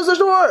would close the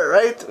door,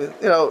 right?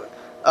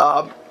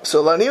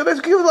 So Laniya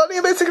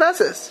basic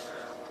glasses.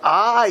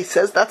 He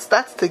says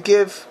that's to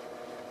give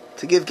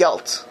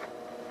gelt.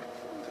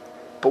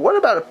 But what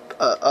about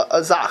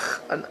a zach,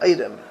 an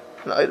item?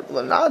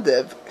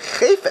 L'nadev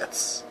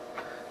chayfetz.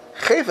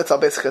 Chayfetz al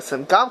basic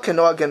gam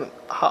kenoagin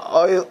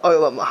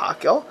ha'olam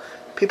lahakel.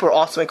 People are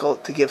also able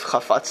to give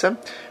chafatzim,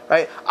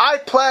 right? I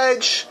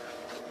pledge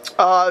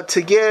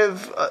to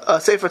give a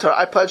sefer Torah.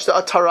 I pledge to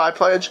a Torah. I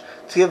pledge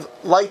to give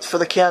light for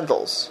the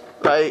candles,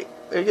 right?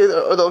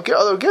 Or they'll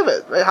give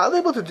it, right? How are they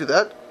able to do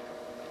that?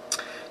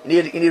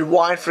 You need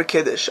wine for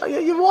Kiddush.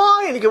 You give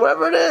wine, you get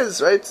whatever it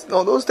is, right?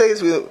 No, those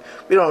days we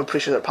don't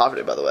appreciate their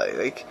poverty, by the way.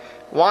 Like,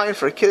 wine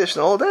for Kiddush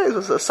in the old days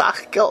was a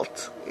sach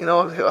gelt. You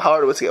know how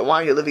hard it was to get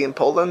wine. You're living in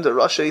Poland or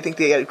Russia. You think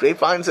they had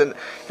grapevines in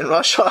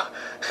Russia?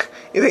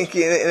 You think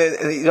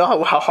you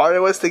know how hard it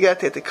was to get?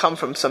 They had to come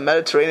from some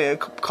Mediterranean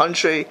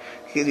country.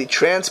 You'd be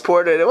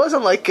transported. It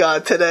wasn't like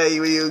today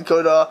where you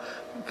go to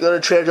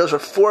Trader Joe's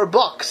for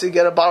 $4. You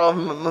get a bottle of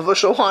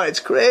Mavusha wine.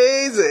 It's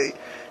crazy.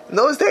 In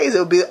those days, it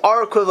would be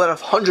our equivalent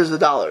of hundreds of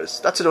dollars.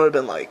 That's what it would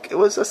have been like. It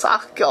was a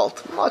sach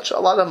gelt, a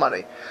lot of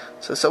money.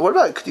 So what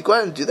about it? Could you go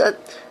ahead and do that?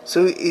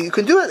 So you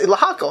can do it.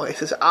 Lahako. He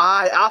says,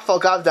 afal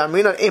gav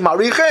damrina e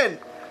marichin.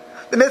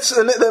 The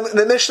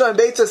Mishnah in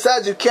Beitza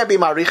says you can't be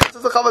marichin.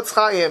 It's the Chavetz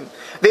Chaim.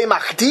 Ve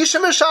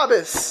machdishim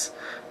Shabbos.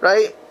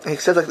 Right? And he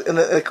says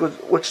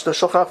which the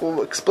Shulchan Aruch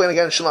will explain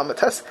again in Shalom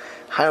Mates.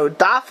 Hanu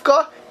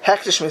dafka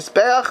hektish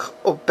mizbeach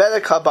or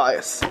bedek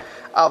habayis.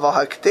 Aval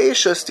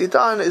hakdeshus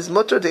didan is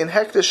mutter dein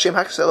hektish shem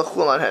hektish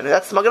elachul anhen.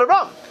 That's the Magen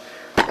Avram.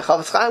 The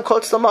Chavetz Chaim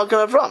quotes the Magen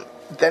Avram.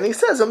 Then he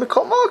says,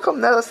 "Mikol malkom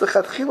nelas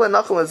lechatchila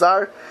nachum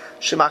azar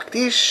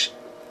shemakdish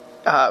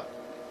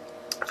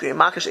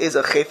makish is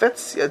a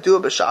chayfetz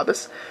yadu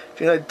b'Shabbos." If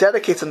you're going to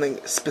dedicate something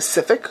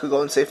specific, you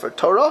go and say for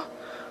Torah,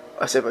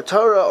 or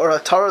a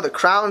Torah, the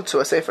crown to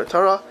a Sefer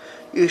Torah,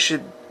 you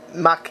should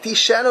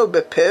makdishenu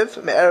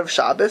bepiv me'erev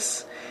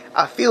Shabbos.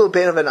 Afilu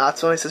bein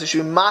v'natzon. He says you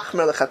should be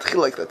machmer lechatchila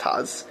like the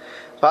Taz.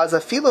 V'az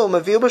afilu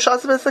meviu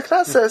b'Shabbos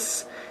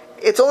v'Knesses.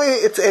 It's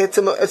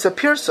a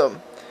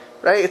pirsum,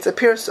 right? It's a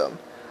pirsum.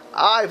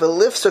 I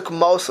v'lifsuk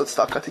mosel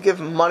tzedakah, to give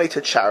money to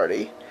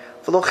charity.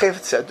 V'lo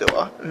chayfetz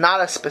yadua,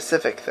 not a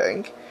specific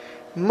thing.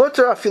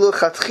 Mutter afilu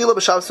chatchila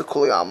b'Shabbos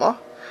kuliyama.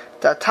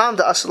 Datam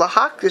da asla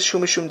hakdish hu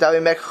mishum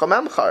davi mekcha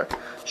memchar.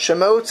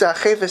 Shemot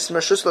zachayfetz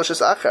mershus lo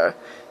shus acher.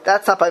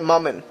 That's not by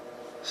mammon.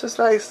 It's just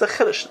nice. The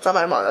chiddush. It's not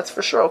by mammon. That's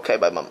for sure okay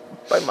by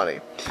money.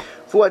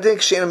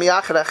 V'uadink she'en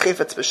miyachad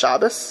achayfetz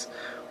b'Shabbos,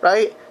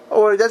 right?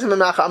 Or it doesn't mean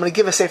I'm going to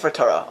give a Sefer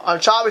Torah on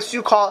Shabbos.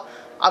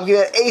 I'm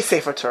giving a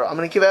Sefer Torah. I'm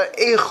going to give it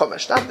a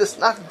Chumash, not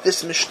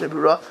this Mishnah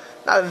Berurah,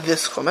 not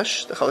this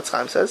Chumash. The Chavetz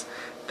Chaim says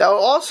that will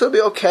also be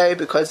okay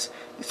because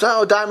it's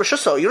not Odai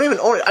Rishuso. You don't even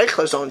own it.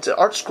 Eichler's owns it.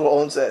 Art School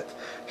owns it.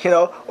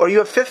 Or you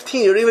have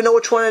 15. You don't even know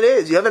which one it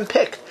is. You haven't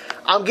picked.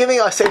 I'm giving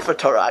a Sefer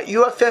Torah.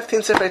 You have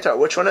 15 Sefer Torah.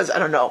 Which one is? I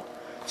don't know.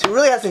 So he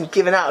really hasn't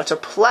given out. It's a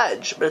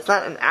pledge, but it's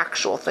not an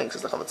actual thing.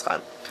 Says the Chavetz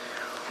Chaim.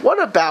 What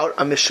about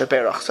a Mishnah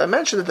Berach? So I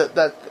mentioned that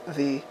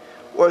the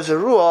Or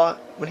Zeruah,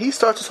 when he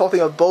starts this whole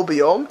thing of Bo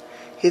B'Yom,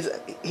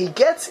 he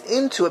gets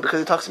into it because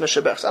he talks to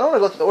Mishnah Berach. So I don't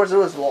want to go to the Or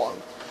Zeruah is long.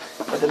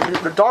 But the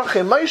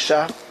Darchei Moshe,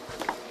 I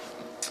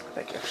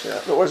think actually,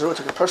 the Or Zeruah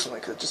took it personally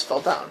because it just fell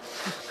down.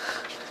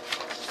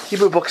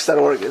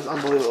 HebrewBooks.org is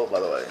unbelievable, by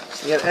the way.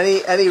 So you get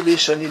any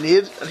Rishon you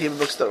need on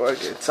HebrewBooks.org.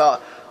 It's an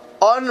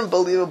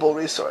unbelievable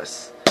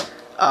resource,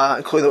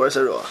 including the Or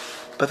Zeruah.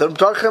 But the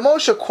Darchei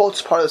Moshe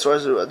quotes part of this Or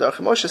Zeruah.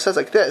 Darchei Moshe says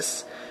like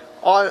this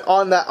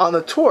on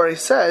the tour. He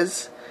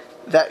says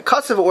that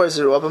Katzav Or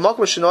Zeruah, but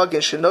Malkum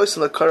Shenogin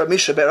Shenosin Lekara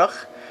Misha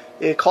Berach.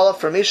 You call up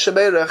for Misha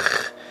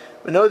Berach.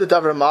 We know the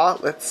Davar Ma.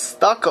 Let's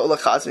tzedakah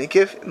ulachazan. You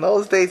give in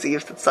those days. You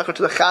give tzedakah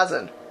to the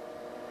chazan.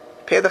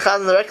 Pay the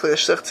chazan directly. The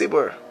shlich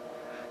tzibur.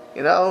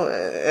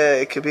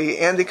 It could be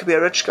Andy. Could be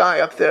a rich guy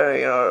up there.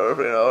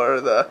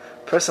 Or the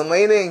person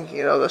laning.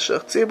 The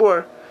shlich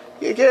tzibur.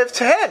 You give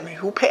to him.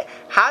 Who pay?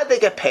 How did they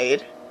get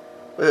paid?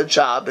 With a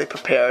job they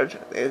prepared.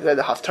 They had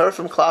the haftarah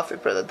from Klaf. They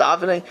prepared the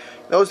davening. In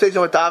those days, you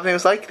know what davening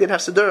was like? They didn't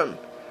have siddurim.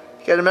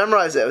 You had to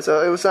memorize it.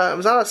 It was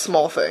not a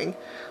small thing.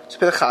 So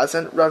pay the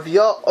chazan. Rav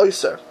Yah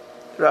Oyser.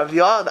 Rav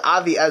Yah, the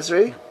Avi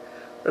Ezri.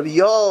 Rav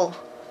Yah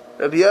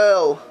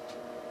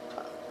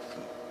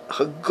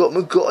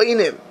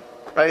Megoinim.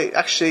 Right?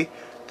 Actually,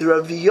 the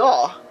Rav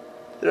Yah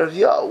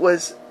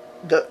was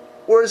the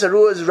Or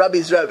Zeruah's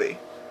Rabbi's Rebbe.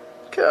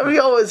 Rav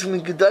Yah was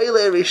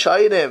G'daylei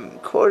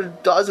Rishayim,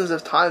 quoted dozens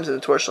of times in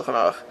the Torah Shulchan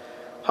Aruch,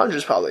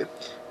 hundreds probably.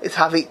 It's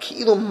having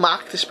Ki'ilu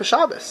Makdish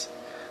B'Shabbos.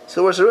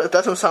 So it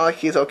doesn't sound like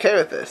he's okay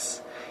with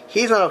this.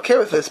 He's not okay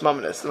with this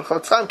mammonis. The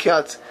Chavetz Chaim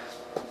can't.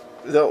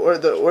 The Or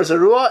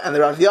Zeruah and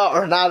the Rav Yah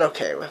are not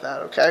okay with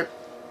that. Okay.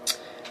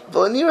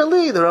 But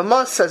nearly the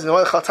Ramah says the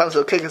Chavetz Chaim is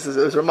okay because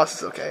the Ramah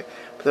is okay.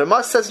 But the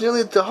Rama says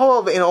nearly the whole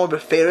of in Omer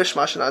Beferish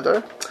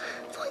Mashanadar.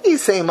 It's like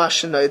he's saying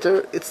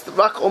Mashanadar. It's the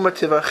Rak Omer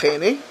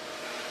Tivarcheni.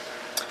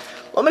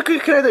 Well, you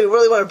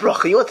really want a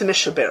bracha. You want the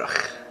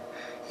Mishaberach.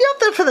 You have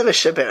that for the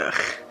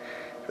Mishaberach.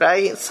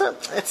 Right? It's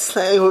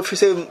if you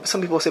say, some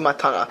people say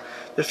Matana.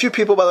 There are a few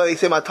people, by the way, they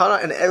say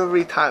Matana, and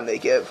every time they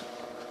give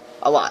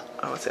a lot.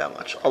 I don't want to say how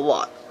much. A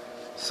lot.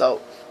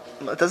 So,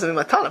 it doesn't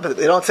mean Matana, but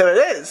they don't say what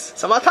it is.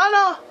 So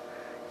Matana.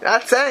 You're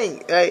not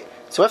saying, right?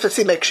 So we have to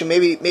see, make sure,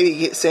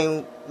 maybe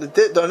saying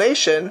the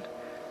donation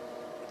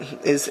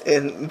is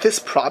in this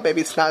prop,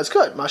 maybe it's not as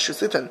good. Mashu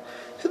Slitan.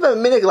 You see the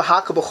minig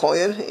lahaka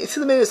b'choyin. You see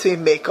the minig is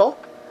being meko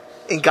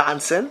in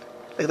Gansen,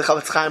 like the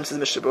Chavetz Chaim says,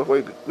 Mishnah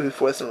before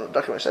this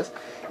document says.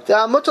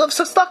 The mutter of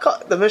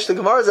tzedakah. The Mishnah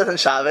Gemara says in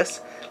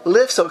Shabbos,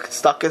 live so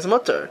tzedakah is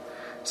mutter.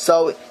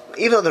 So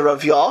even though the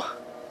Rav Yah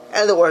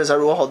and the Or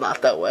Zarua hold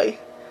not that way,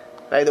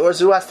 right? The Or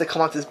Zarua has to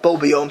come out this bo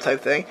b'yom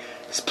type thing.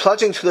 He's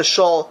pledging to the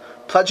shul,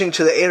 pledging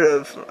to the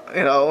Erev,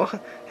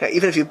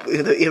 even if the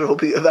Erev will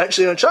be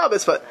eventually on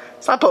Shabbos, but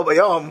it's not bo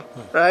b'yom,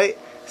 right?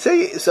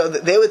 So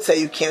they would say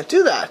you can't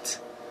do that.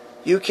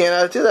 You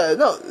cannot do that.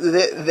 No,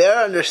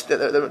 they're understood.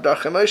 The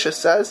Darchei Moshe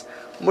says,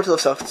 "Mutal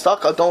of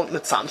tzedakah, don't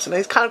mitzamsim."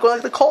 He's kind of going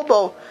like the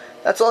kolbo.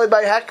 That's only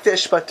by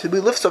hektish, but to be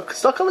lifsuk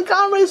tzedakah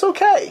legamrei is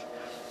okay.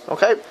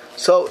 Okay,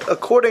 so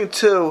according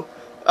to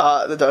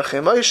the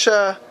Darchei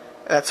Moshe,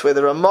 that's where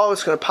the Ramah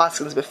is going to pass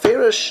this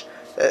beferish.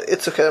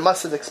 It's okay. The Ramah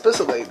says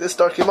explicitly. This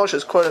Darchei Moshe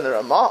is quoting the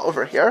Ramah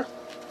over here.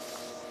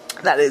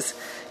 That is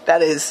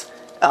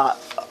the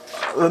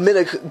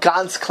minig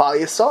gans klal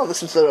yisrael.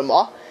 Listen to the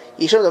Ramah.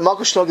 Yishem the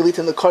Malkush no gelit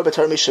in the Kor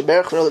B'Torah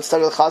Mishaberach v'no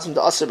l'tztagel chazim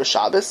the Aser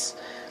b'Shabbos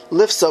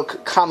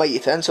lifsok kama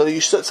yiten. So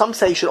some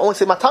say you should only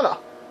say matana,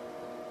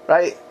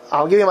 right?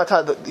 I'll give you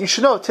matana. You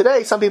should know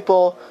today some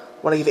people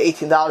want to give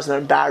 $18 and they're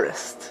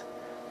embarrassed.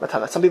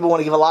 Matana. Some people want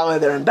to give a lot of money,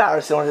 they're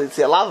embarrassed. They want to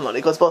say a lot of money.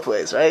 It goes both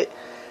ways, right?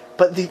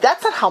 But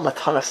that's not how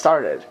matana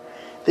started.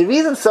 The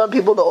reason some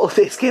people in the old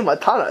days gave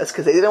matana is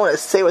because they didn't want to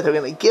say what they were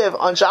going to give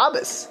on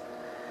Shabbos.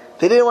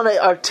 They didn't want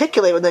to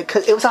articulate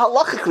because it was a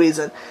halachic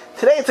reason.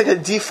 Today it's like a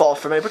default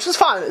for me, which is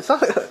fine. It's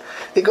not.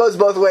 It goes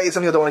both ways.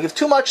 Some people don't want to give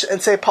too much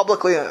and say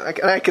publicly, and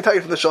I can tell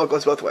you from the show it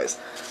goes both ways.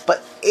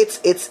 But it's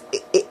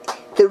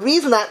the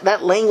reason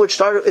that language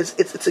started is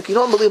it's like,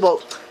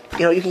 unbelievable.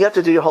 You can have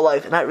to do your whole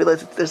life and not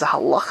realize that there's a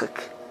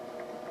halachic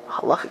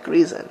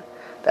reason.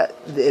 That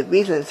the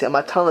reason it's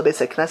Matana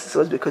B'Sei Knesset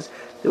was because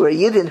there were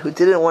Yidden who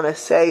didn't want to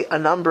say a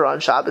number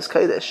on Shabbos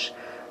Kodesh.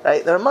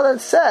 Right? The Rambam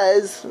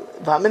says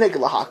V'aminig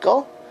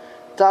lahakol.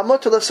 It's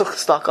mutter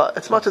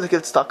to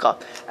give tzedakah.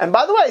 And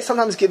by the way,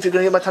 sometimes if you're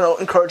going to give matana,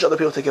 encourage other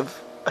people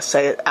to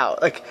say it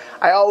out. Like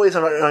I always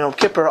on Yom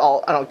Kippur,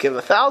 I don't give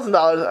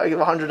 $1,000. I give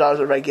 $100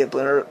 a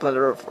regular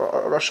blender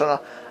or Rosh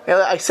Hashanah.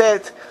 I say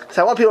it because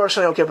I want people Rosh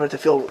Hashanah Yom Kippur to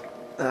feel.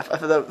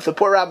 If the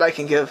poor rabbi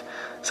can give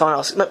someone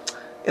else,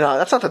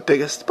 that's not the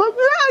biggest. But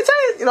I say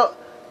it.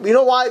 You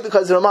know why?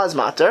 Because the Ramah is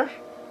matter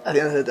at the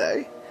end of the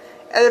day,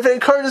 and if it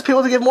encourages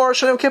people to give more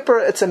Rosh Hashanah Yom Kippur,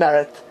 it's a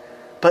merit.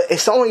 But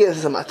if someone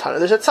gives a matana,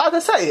 there's a tzad to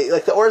say,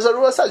 like the Or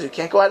Zarua says, you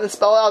can't go ahead and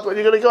spell out what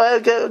you're going to go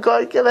ahead,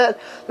 give ahead.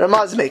 The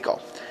Ramah is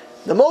Meiko.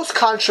 The most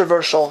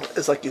controversial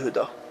is like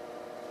Yehuda.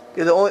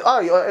 You're the only,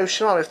 we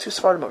have two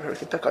Sfardim over here, we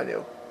can pick on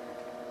you.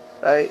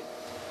 Right?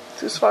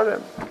 Two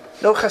Sfardim.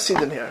 No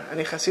Hasidim here.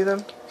 Any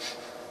Hasidim?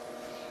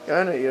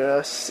 You're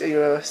a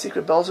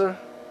secret Belzer?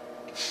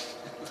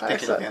 I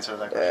think you can answer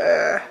that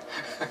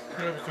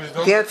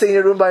question. Dancing in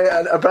your room by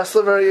a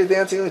Breslover, you're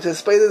dancing to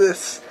display to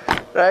this.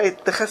 Right?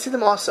 The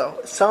Hasidim also.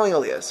 Selling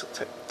aliyahs.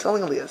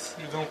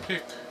 You don't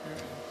pick.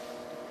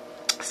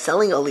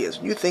 Selling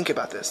aliyahs. You think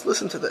about this.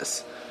 Listen to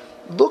this.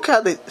 Look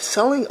how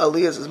selling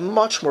aliyahs is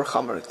much more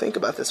chomer. Think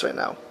about this right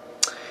now.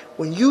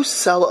 When you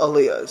sell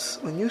aliyahs,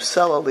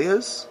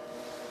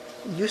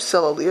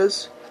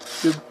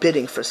 you're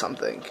bidding for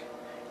something.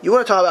 You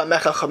want to talk about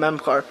Mecha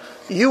Chamemkar.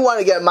 You want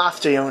to get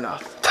Mafter Yonah.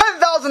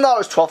 $10,000,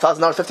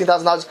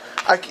 $12,000,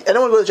 $15,000.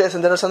 Anyone go to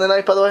Jason dinner Sunday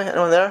night, by the way?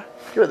 Anyone there?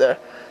 You were there.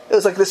 It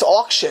was like this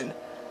auction.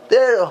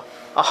 There,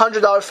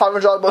 $100,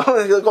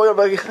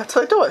 $500. That's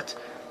how I do it.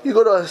 You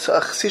go to a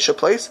chasisha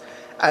place,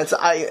 and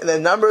the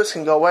numbers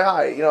can go way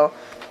high.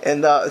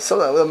 And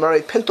the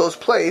Murray Pinto's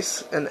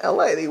place in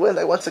L.A. They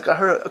once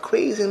heard a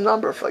crazy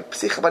number for like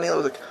Psicha Vanilla.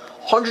 It was like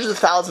hundreds of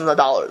thousands of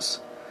dollars.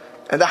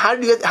 And how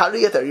do you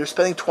get there? You're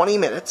spending 20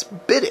 minutes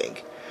bidding.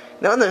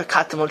 Now in the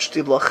Katamon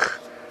Shtibloch,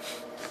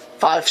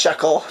 5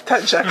 shekel,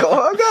 10 shekel,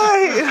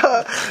 okay,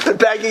 they're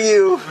begging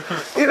you,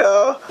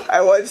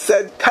 I once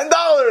said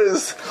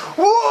 $10,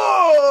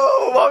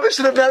 whoa, well,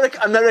 an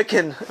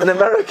American, the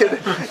American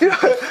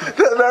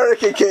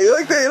kid, you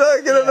like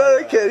an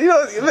American,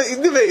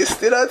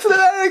 it's an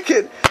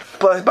American,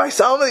 but by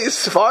some of these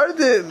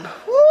Sephardim,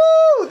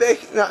 woo, in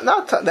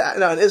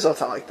Israel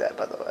it's not like that,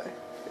 by the way,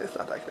 it's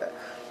not like that.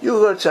 You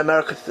go to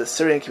America, to the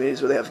Syrian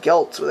communities where they have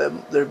gelt, where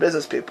they're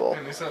business people.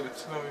 In Israel,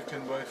 it's now you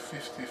can buy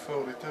 50,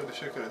 40, 30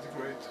 shekel. It's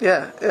great.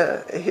 Yeah.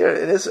 Here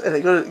it is, and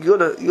you go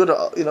to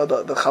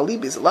the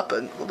Chalibis,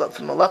 Aleppo,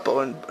 from Aleppo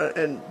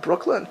in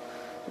Brooklyn.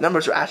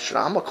 numbers are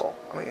astronomical.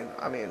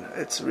 I mean,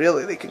 it's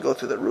really, they can go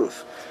through the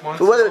roof. Months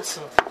But whether it's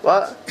also.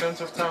 what,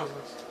 Tens of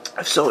thousands.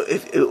 so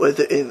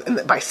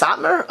by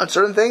Satmar on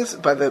certain things,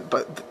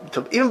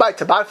 even by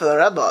Tabat for the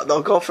Rebbe,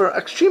 they'll go for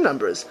extreme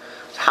numbers.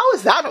 How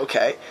is that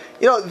okay?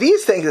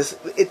 These things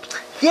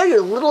here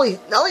you're literally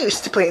not only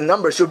stipulating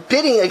numbers, you're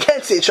bidding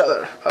against each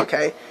other.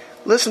 Okay,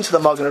 listen to the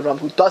Magen Avraham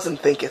who doesn't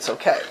think it's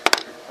okay.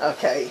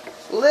 Okay,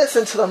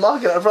 listen to the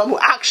Magen Avraham who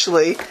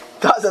actually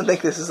doesn't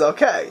think this is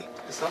okay.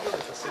 It's not only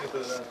Hasidim who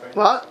do that, right?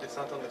 What? It's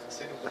not only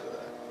Hasidim who do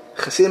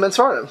that. Chassidim and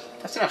Svardim.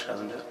 That's the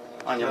Ashkenazim do it.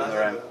 On Yom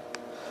Noraim.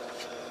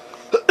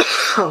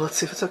 Let's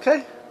see if it's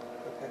okay.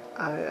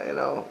 Okay.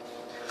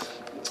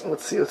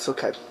 Let's see if it's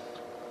okay.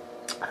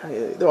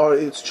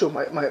 It's true.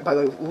 By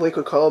the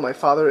Lakewood Call, my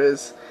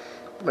father's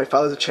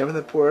the chairman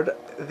of the board.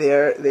 They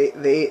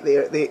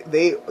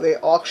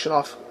auction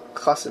off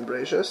Chassan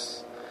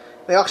Bereshis.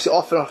 They actually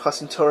offer on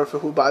Chassan Torah for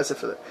who buys it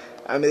for them.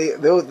 I mean,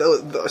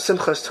 the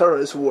Simchas Torah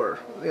is war.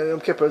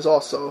 Yom Kippur is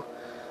also,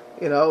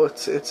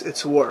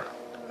 it's war,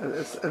 and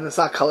it's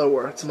not color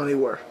war. It's money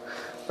war,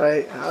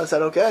 right? How is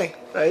that okay,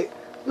 right?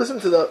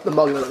 Listen to the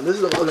Magen Avraham. This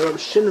is the Magen Avraham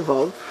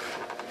Shinvav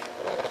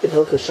in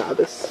Hilchos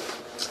Shabbos.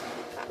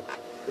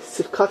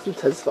 Sivkat and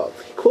Tezvav.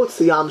 He quotes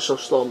the Yam Shel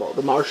Shlomo,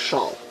 the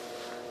Marshal.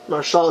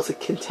 Marshal is a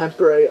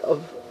contemporary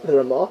of the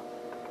Ramah.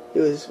 He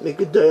was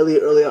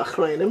Megidoli early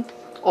Achrayim.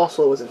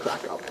 Also was in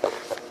Krakow.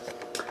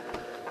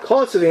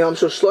 Quotes the Yam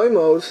Shel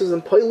Shlomo. This is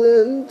in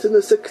Poland in the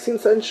 16th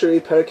century.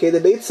 Parakeh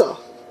de Beitza.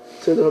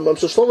 So the Yam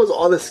Shel Shlomo was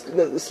on the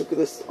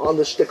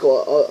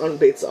shtickle on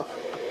Beitza.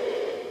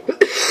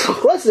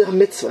 What's the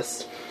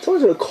mitzvahs?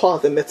 Someone's going to call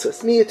it the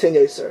mitzvahs. Mi Yitin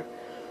Yoser.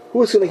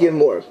 Who's going to give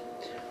more?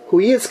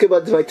 It's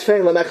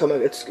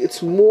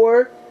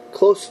more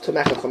close to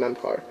Mechach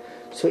HaMemkar.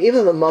 So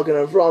even the Magen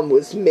Avraham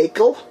was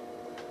Mekel,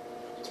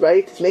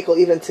 right? It's Mekel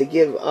even to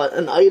give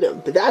an item,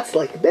 but that's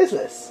like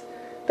business.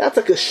 That's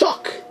like a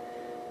shock.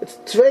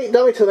 It's very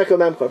dummy to Mechach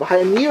HaMemkar. But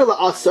Hayamir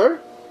la'asar,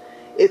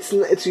 it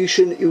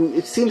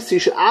seems you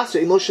should ask her,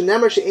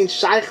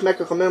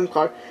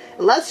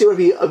 unless you would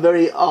be a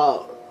very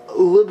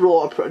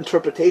liberal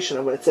interpretation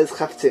of when it says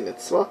Chaftzei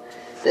Mitzvah.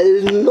 There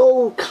is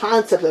no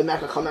concept of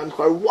Mechach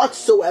HaMemkar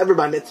whatsoever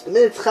by mitzvah. The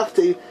minute it's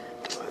Chaftzei,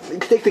 you can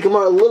take the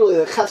Gemara literally,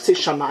 the Chaftzei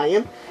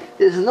Shamayim.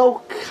 There's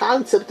no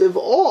concept at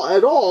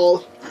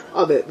all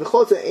of it. Right?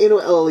 That's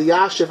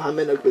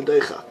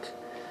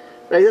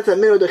a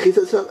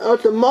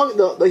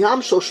minhag. The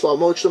Yam Shel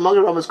Shlomo, which the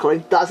Magen Avraham is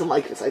quoting, doesn't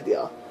like this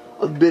idea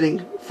of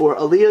bidding for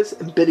aliyahs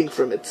and bidding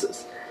for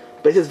mitzvahs.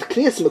 But it says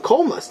K'niyas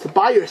Mekomas, to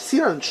buy your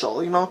seat on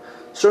shul.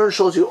 Certain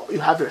shuls you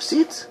have your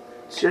seat.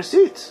 It's your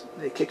seat.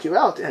 They kick you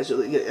out.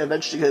 Eventually you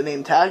get a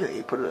name tag and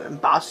you put it,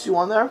 emboss you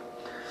on there.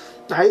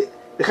 Right?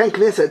 If you want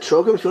to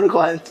go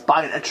ahead and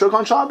buy an etrog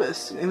on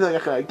Shabbos, even though you're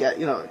not going to get,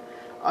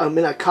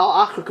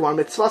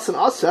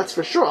 that's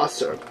for sure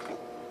asur.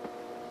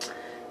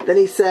 Then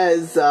he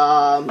says, in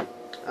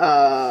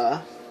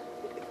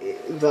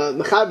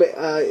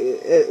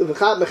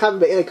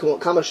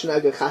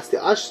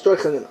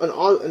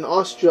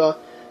Austria,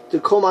 the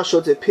Koma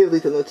showed the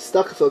Pivlit and the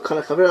Stakafil kind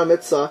of Chavera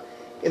Mitzvah.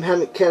 In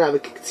him can have a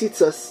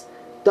Ktzitzas,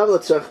 Davla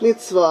Tzarech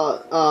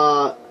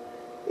Mitzvah,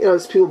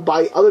 as people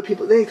buy other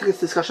people. Then he took this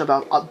discussion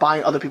about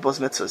buying other people's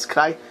mitzvahs.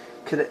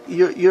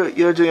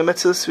 You're doing a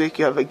mitzvah this week,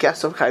 you have a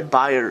guest over, can I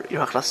buy your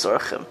Hachlas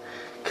Sorachim?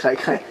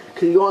 Can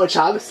you go on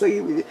Shabbos?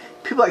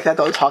 People like that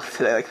don't talk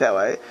today like that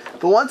way.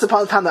 But once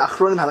upon a time, the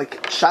Achronim had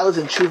shilas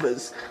and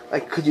chuvas.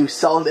 Could you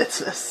sell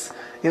mitzvahs?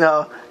 You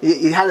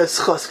had a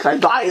schus. Can I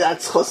buy that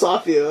schus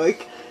off you?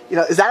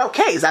 Is that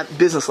okay? Is that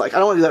business-like? I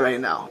don't want to do that right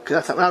now,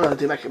 because we're not going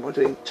to do Mekkim, we're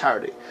doing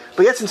charity.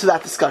 But gets into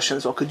that discussion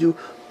as well. Could you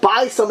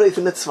buy somebody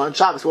for mitzvah on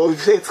Shabbos? Well, if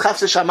you say it's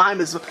Chaftzei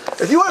Shamayim,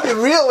 if you want to be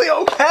really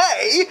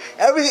okay,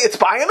 it's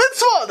buying a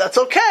mitzvah, that's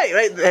okay,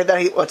 right? And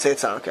then let's say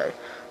it's not okay.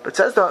 But it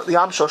says the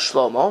Yam Shel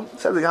Shlomo,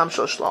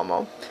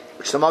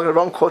 which the Magen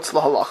Avraham quotes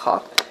the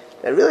halacha,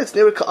 that really it's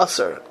near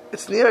ka'asar.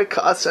 It's near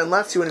ka'asar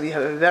unless you want to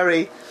have a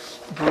very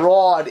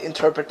broad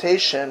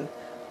interpretation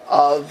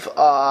of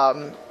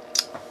what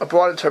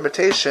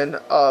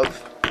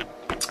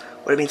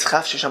it means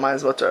Chaftzei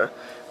Shamayim Mutter.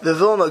 The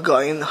Vilna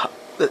Gaon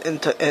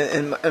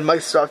in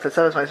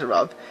Meister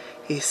Rav,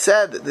 he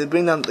said that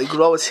they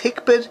grow as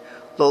hikbid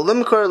lo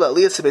limkar la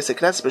aliyah sebes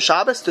knesset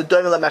b'Shabbos to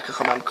doim la Mechach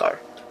HaMemkar.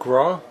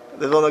 Grow?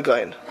 The Vilna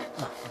Gaon.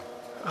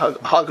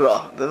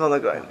 Hagra. The Vilna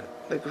Gaon.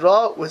 The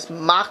Gra was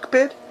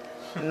makbid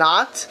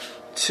not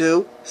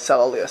to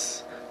sell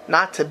aliyahs,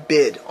 not to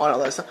bid on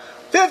aliyahs.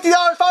 $50,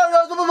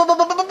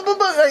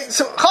 $500,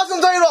 so Chassan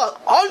Torah,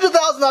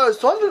 $100,000,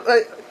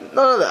 $200,000,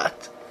 none of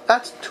that.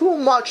 That's too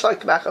much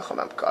like Mechach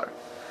HaMemkar.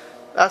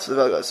 That's what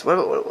the Vilna goes. What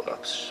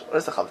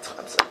does the Chavetz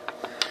Chaim say?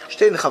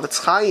 The Chavetz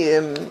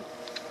Chaim.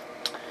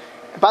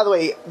 By the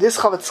way, this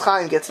Chavetz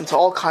Chaim gets into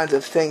all kinds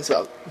of things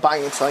about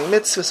buying and selling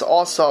mitzvahs,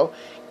 also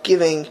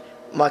giving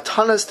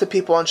matanas to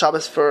people on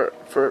Shabbos for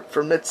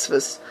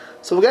mitzvahs.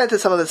 So we'll get into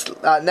some of this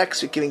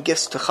next week, giving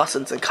gifts to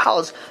chassans and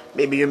kalas.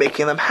 Maybe you're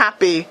making them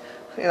happy.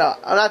 I'm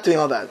not doing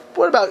all that.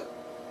 What about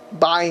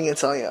buying and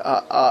selling an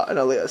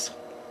aliyahs?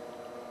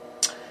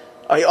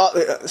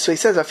 So he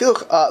says,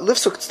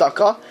 "Lifsuk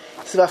tzedakah."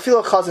 He says,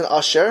 "Afilu chazan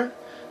asher."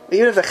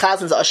 Even if the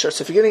chazan's usher,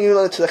 so if you're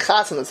getting to the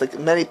chazan, it's like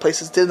many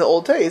places did in the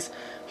old days,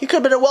 he could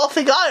have been a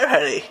wealthy guy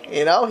already.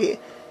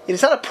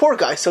 He's not a poor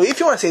guy. So if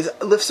you want to say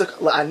lifsuk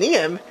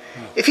la'aniyim,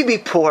 if you be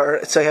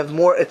poor, so you have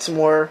more. It's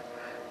another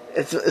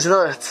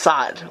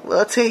side.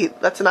 Let's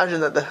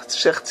imagine that the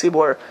Sheikh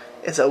Tzibor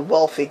is a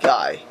wealthy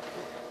guy,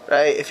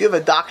 right? If you have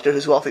a doctor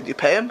who's wealthy, do you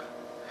pay him?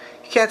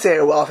 You can't say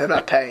you're wealthy, I'm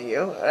not paying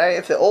you, right?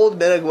 If the old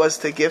minhag was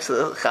to give to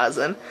the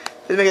chazan, it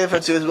didn't make a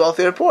difference who was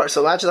wealthy or poor.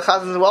 So imagine the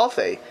chazan is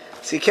wealthy.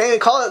 So you can't even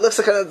call it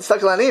lifsuk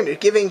la'aniyim. You're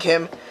giving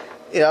him,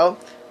 you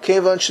want him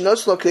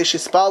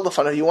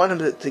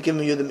to give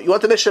you you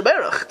want the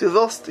mishaberach.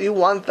 You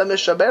want the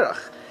mishaberach.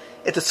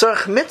 It's a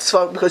tzarech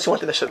mitzvah because you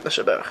want the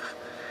mishaberach.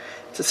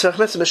 It's a tzarech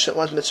mitzvah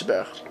want the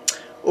mishaberach.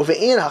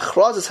 Uve'in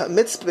hachrazas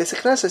hamitzvah basic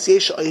knesses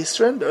yesh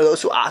oisrin. There are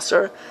those who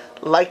aser,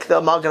 like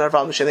the Magen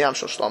Avraham Mishal Yam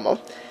Shel Shlomo,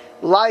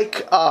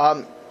 like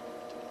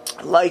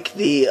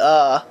the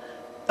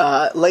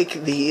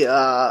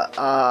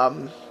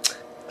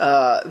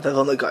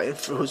Vilna guy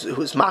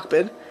who's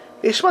makbid.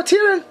 Yesh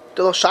matirin.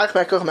 The lo shaykh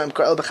mekoch mem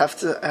karel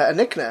bechafte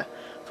nikne.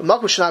 From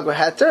makbid shenag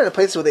heter in the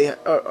places where they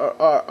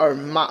are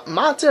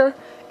mater.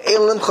 They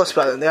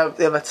have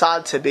a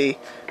tzad to be.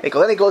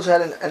 Then he goes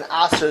ahead and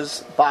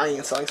asers buying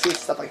and selling seeds,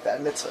 stuff like that,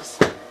 mitzvahs.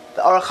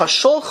 The Aruch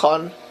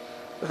HaShulchan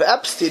of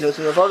Epstein, who's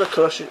in the Rav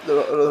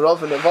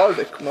in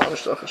Navardik,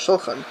 Aruch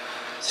HaShulchan,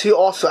 so he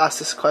also asked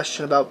this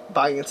question about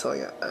buying and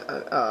selling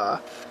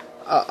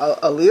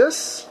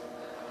aliyas.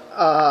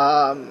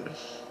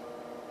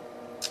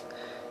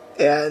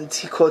 And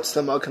he quotes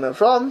the Magen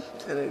Avraham,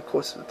 and he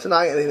quotes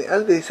tonight, and at the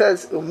end he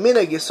says,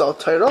 "Uminag Yisrael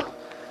Torah."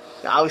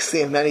 Obviously,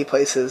 in many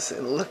places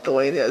in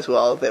Lithuania as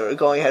well, they were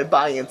going ahead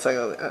buying and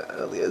selling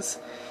aliyahs.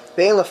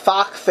 They ain't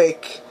lefak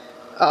fake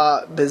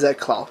bezek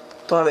klal.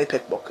 Don't have any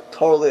pickbook.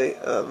 Totally,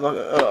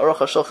 Aruch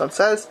HaShulchan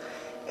says,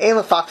 ain't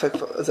lefak fake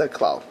bezek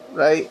klal.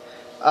 Right?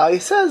 He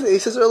says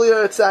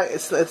earlier it's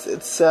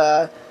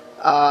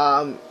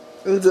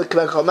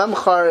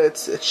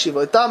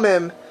shiva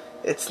damim.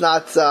 It's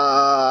not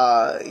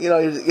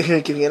you're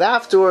giving it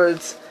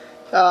afterwards.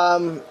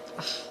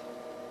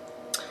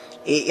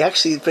 He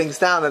actually brings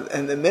down,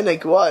 and the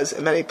minhag was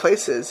in many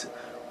places,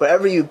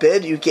 wherever you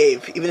bid, you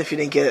gave, even if you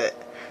didn't get it.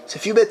 So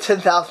if you bid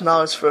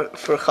 $10,000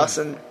 for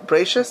Chassan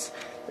Bracious,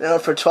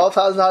 and for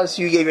 $12,000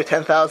 you gave your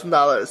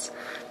 $10,000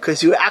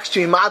 because you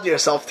actually modeled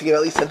yourself to give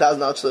at least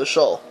 $10,000 to the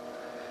shul.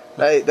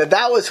 Right?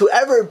 That was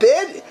whoever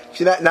bid.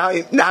 Now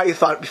you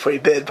thought before you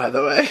bid. By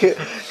the way,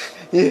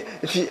 you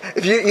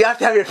have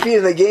to have your feet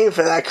in the game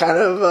for that kind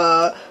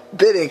of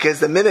bidding, because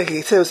the minhag,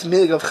 he says,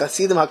 minhag of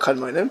Chasidim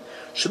HaKadmonim,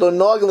 shelo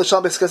noagim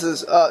l'shabes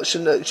kases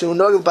shelo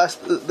noagim bas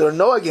they're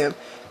noagim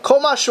kol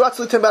ma shratz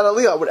l'tem bad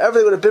aliyah, whatever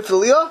they would have bid for the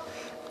aliyah,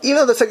 even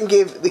though the second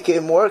they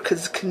gave more,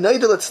 because it's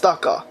k'neidah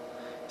l'tzedakah.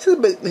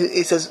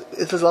 He says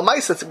it's a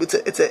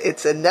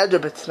neder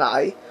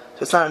b'tnai, so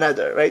it's not a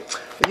neder, right?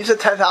 When you said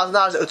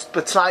 $10,000, it's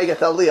b'tnai you get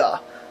the aliyah,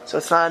 so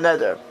it's not a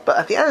neder. But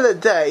at the end of the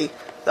day,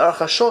 the Aruch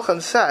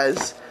HaShulchan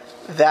says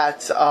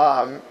that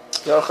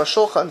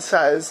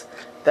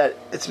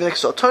it's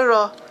minhag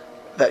Torah,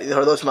 that there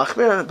are those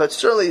machmir, but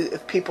certainly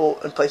if people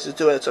in places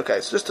do it, it's okay.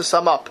 So just to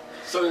sum up,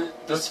 so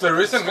that's the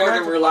reason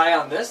Sfardim rely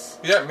on this.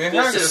 Yeah,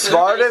 minhag.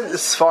 The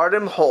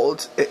Sfardim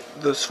holds.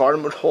 The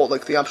Sfardim would hold,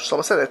 like the Yam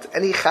Shlomo said, that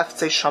any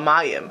chaftei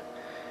shamayim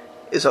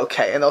is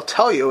okay, and they'll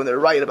tell you, and they're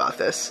right about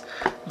this,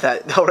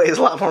 that they'll raise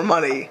a lot more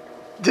money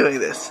doing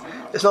this.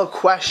 There's no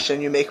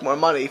question you make more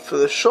money for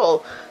the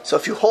shul. So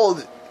if you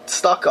hold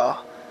tzedakah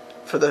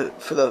for the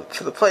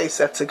place,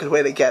 that's a good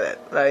way to get it,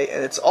 right?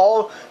 And it's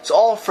all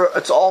for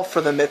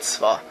the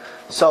mitzvah.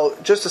 So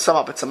just to sum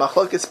up, it's a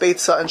machlokes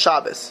Beitza and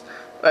Shabbos,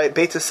 right?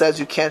 Beitza says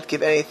you can't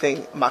give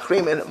anything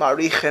machrimin,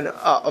 marichin,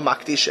 or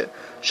makdishin.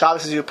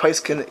 Shabbos is your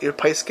paiskin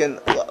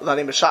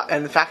lanim,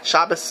 and in fact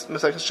Shabbos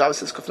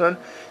says kufnun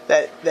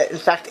that in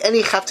fact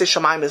any chaftei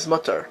shamayim is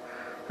mutter,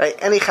 right?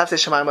 Any chaftei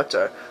shamayim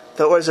mutter.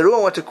 Whereas the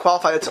Ruah wanted to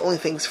qualify it's only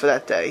things for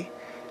that day.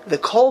 The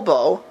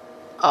Kolbo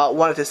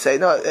wanted to say,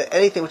 no,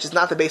 anything which is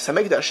not the Beis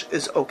HaMikdash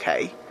is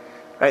okay.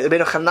 Right? The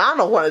Bein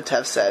Hananel wanted to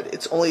have said,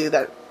 it's only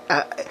that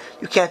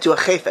you can't do a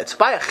chayfetz.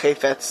 By a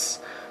chayfetz,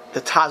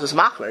 the Taz was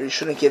machmer. You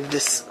shouldn't give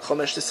this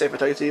Chumash to Sefer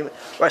Torah,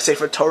 or a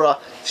Sefer Torah,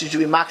 it should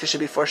be machmer,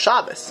 should be before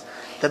Shabbos.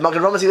 The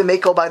Magen Rambam even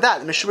make go by that.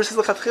 The Mishnah says,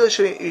 you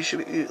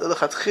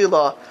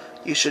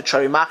should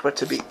try to be machmer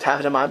to have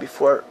it in mind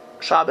before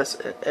Shabbos,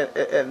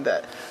 and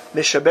that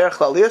Mishaberach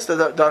Lalias,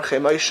 the Darchei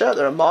Moshe,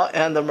 the Ramah,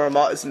 and the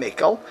Ramah is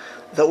Mekel.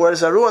 That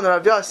whereas Aru and the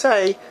Rav Yah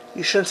say,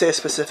 you shouldn't say a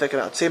specific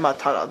amount. Say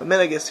Matana. The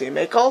minhag is to be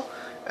Mekel,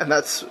 and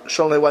that's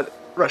surely what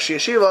Rashi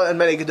Yeshiva and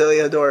many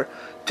Gedolei Hador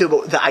do.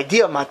 But the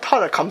idea of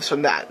Matana comes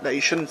from that you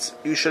should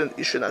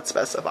not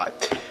specify.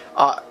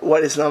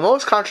 What is the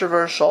most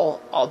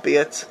controversial,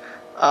 albeit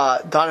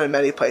done in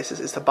many places,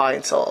 is to buy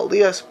and sell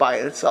aliyas, buy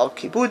and sell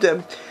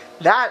kibudim.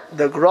 That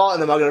the Gra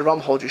and the Magen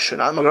Avraham hold you should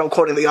not. Magen Avraham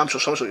quoting the Yam Shel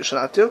Shlomo you should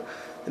not do.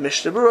 The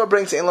Mishnah Berurah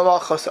brings in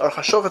Lamalchos or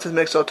Chashochet is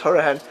mixed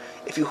Torah,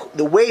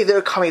 the way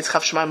they're coming is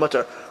Chaf Shemayim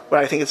Mutter. What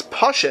I think is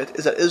Pashit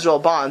is that Israel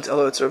bonds,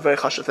 although it's a very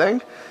chashuv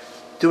thing.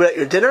 Do it at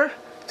your dinner.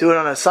 Do it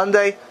on a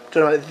Sunday. Do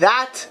it on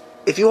that.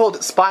 If you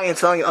hold spying and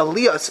selling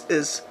aliyahs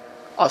is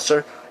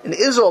usher. An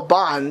Israel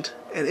bond,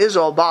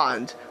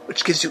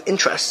 which gives you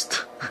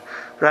interest,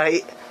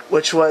 right?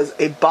 Which was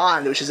a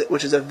bond, which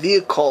is a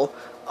vehicle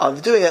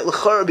of doing it.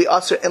 L'chor be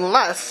usher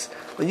unless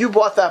when you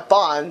bought that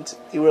bond,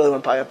 you really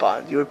weren't buying a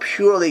bond. You were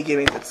purely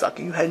giving it stock.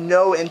 You had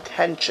no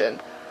intention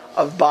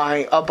of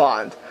buying a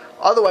bond.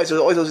 Otherwise, there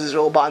was always those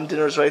Israel bond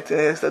dinners, right?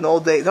 In the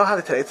old days, they don't have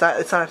it today.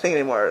 It's not a thing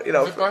anymore. You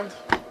know. Nothing bond.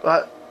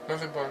 What?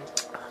 Nothing bond.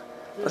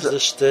 What's it?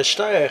 The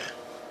Steuer.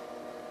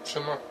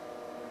 Shema.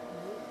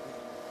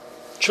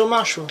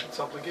 Chumashu. It's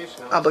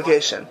obligation.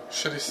 Obligation.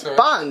 Should he say?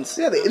 Bonds.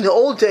 Yeah, in the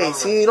old days,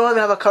 see, you don't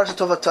even have a Karsa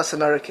Tova to us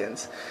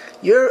Americans.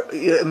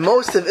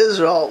 Most of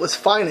Israel was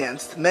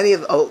financed. A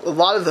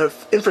lot of their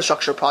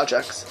infrastructure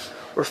projects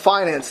were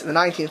financed in the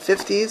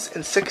 1950s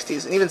and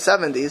 60s and even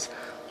 70s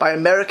by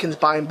Americans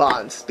buying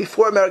bonds.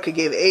 Before America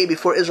gave aid,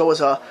 before Israel was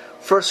a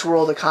first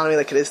world economy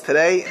like it is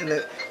today, and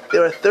they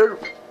were a third.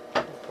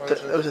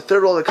 It was a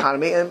third world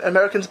economy, and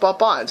Americans bought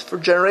bonds for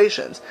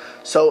generations.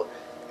 So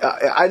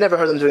I never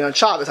heard them doing it on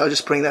Shabbos. I was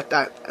just bringing that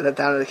down in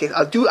the case.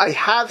 I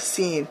have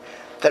seen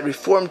that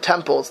Reformed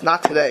temples,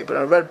 not today, but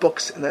I read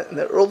books in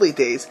the early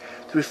days.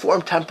 The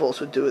Reformed temples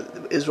would do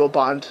Israel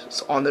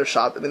bonds on their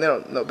Shabbos. I mean, they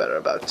don't know better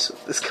about this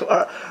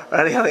or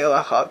anything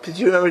like that. Did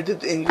you remember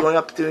growing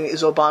up doing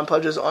Israel bond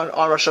pledges on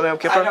Rosh Hashanah Yom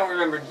Kippur? I don't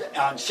remember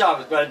on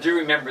Shabbos, but I do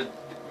remember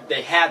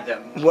they had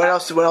them. When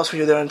else were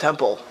you there in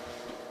temple?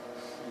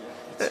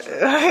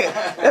 Right,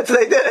 that's what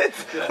they did it.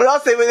 What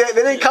else? They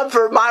didn't come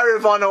for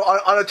Ma'ariv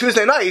on a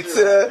Tuesday night.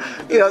 The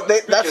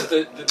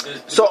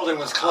building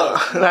was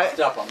closed.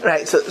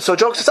 Right. So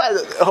jokes aside,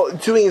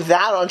 doing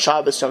that on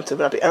Shabbos Yom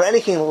Tov or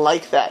anything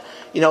like that,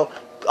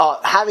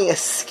 having a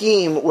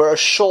scheme where a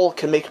shul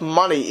can make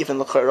money, even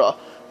l'chora,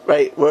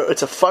 right? Where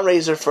it's a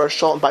fundraiser for a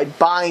shul, and by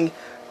buying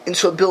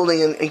into a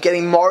building and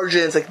getting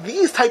margins, like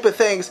these type of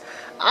things.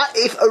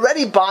 If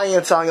already buying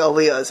and selling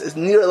aliyahs is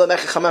near Lamech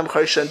Chamem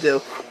Charishan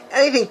do,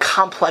 anything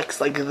complex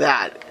like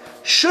that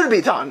should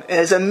be done, and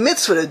is a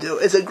mitzvah to do.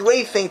 It's a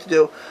great thing to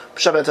do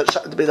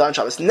to be done on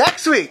Shabbos.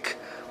 Next week,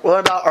 we'll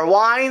learn about our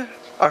wine,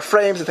 our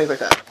frames, and things like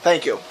that.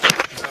 Thank you.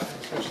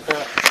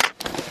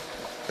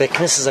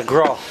 Beknis is a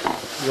grow.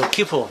 Yom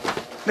Kippur.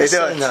 They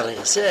do it.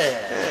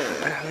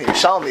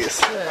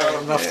 Yerushalmis.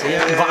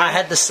 But I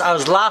had this. I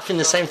was laughing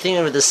the same thing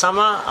over the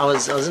summer. I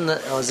was in the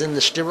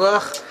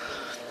Shtiblach,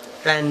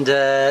 and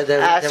there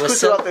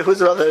was who's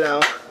the brother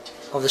now?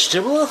 Of the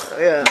Shtiblach?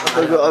 Yeah,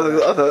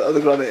 of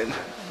the Gramin.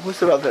 Who's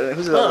the brother?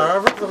 Who's the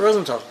brother?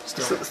 Rosenthal.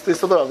 Still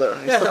the brother.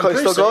 He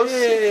still goes.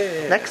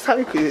 Yeah. Next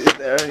time you're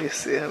there, you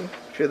see him.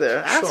 If you're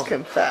there, ask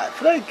him.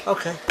 Like,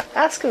 okay.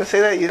 Ask him. Say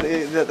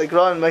that the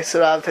Gran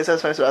Meisurav, Teisas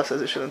Meisurav says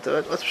you shouldn't do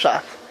it. What's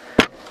pshat?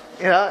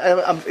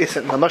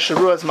 Listen, the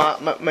Masharu is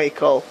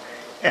Michael,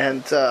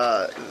 and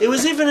it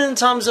was even in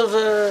times of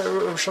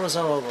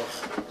Shlomo.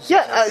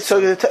 Yeah, so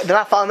they're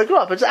not following the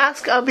Gra, but just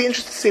ask. I'll be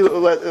interested to see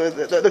what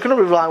they're going to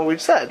rely on what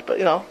we've said, but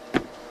do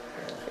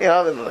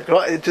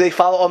they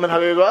follow Omen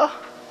Hagigra?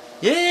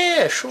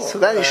 Yeah, sure. So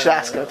then you should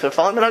ask them if they're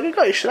following Omen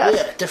Hagigra. You should ask.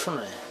 Yeah,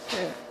 definitely.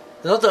 Yeah.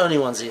 They're not the only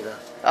ones either.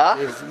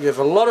 You have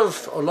a lot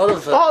of.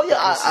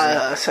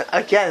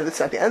 Again,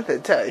 it's at the end of the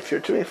day. If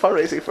you're doing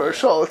fundraising for a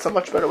show, it's a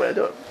much better way to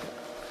do it.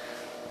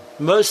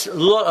 But a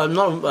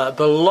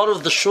lot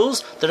of the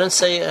shuls, they don't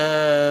say,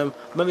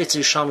 maybe it's a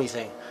Yerushalmi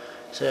thing.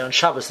 So on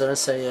Shabbos, they don't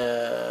say,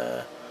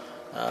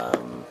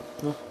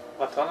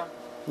 Matana?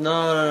 No.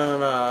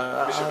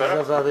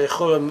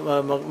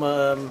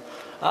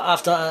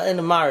 After, in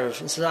the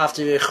Ma'ariv, instead of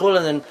after Yechul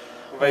and then...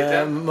 but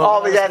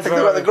yeah, it's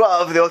like the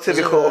Grov, the old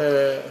typical.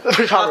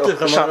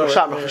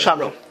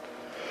 Shamro.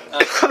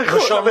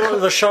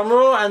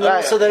 V'shamru, and then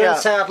also they don't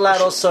say out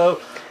loud also...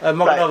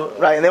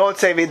 Right, and they won't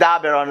say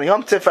Vidaber on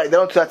Yom Tif, right? They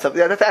don't do that stuff.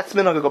 Yeah, that's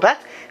minhag.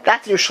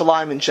 That's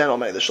Yerushalayim in general.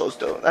 Many of the shows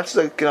do. That's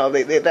like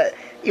they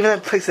even in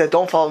places that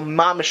don't follow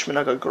Mamish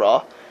minhag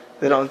gra,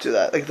 they don't do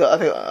that. Like I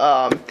think,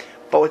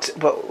 but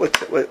what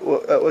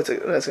I was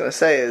going to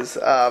say is,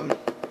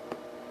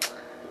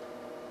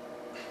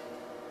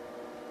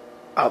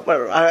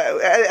 whatever.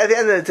 At the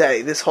end of the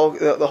day, this whole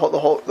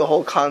the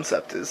whole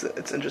concept is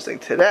it's interesting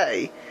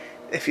today.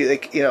 If you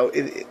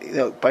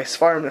by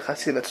Sfarim and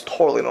Chassidim, it's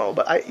totally normal.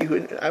 But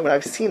when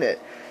I've seen it,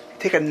 you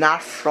take a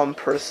not from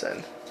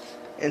person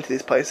into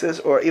these places,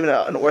 or even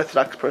an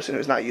Orthodox person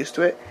who's not used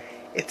to it,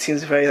 it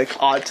seems very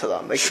odd to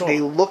them. They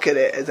look at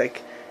it as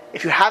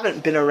if you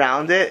haven't been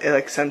around it,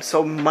 it sounds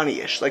so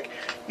moneyish.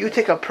 You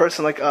take a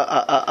person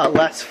a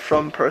less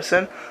from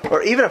person,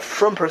 or even a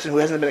from person who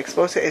hasn't been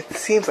exposed to it, it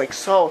seems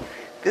so.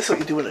 This is what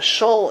you do in a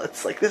shul.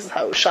 It's this is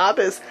how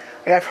Shabbos.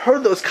 I've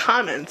heard those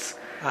comments.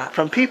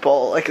 From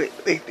people,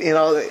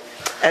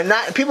 and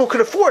not people could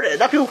afford it.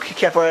 Not people who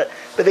can't afford it,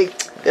 but they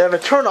have a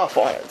turn off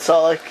on it.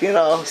 So,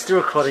 It's still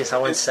recording, so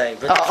I won't say.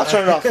 But I'll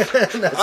turn it off.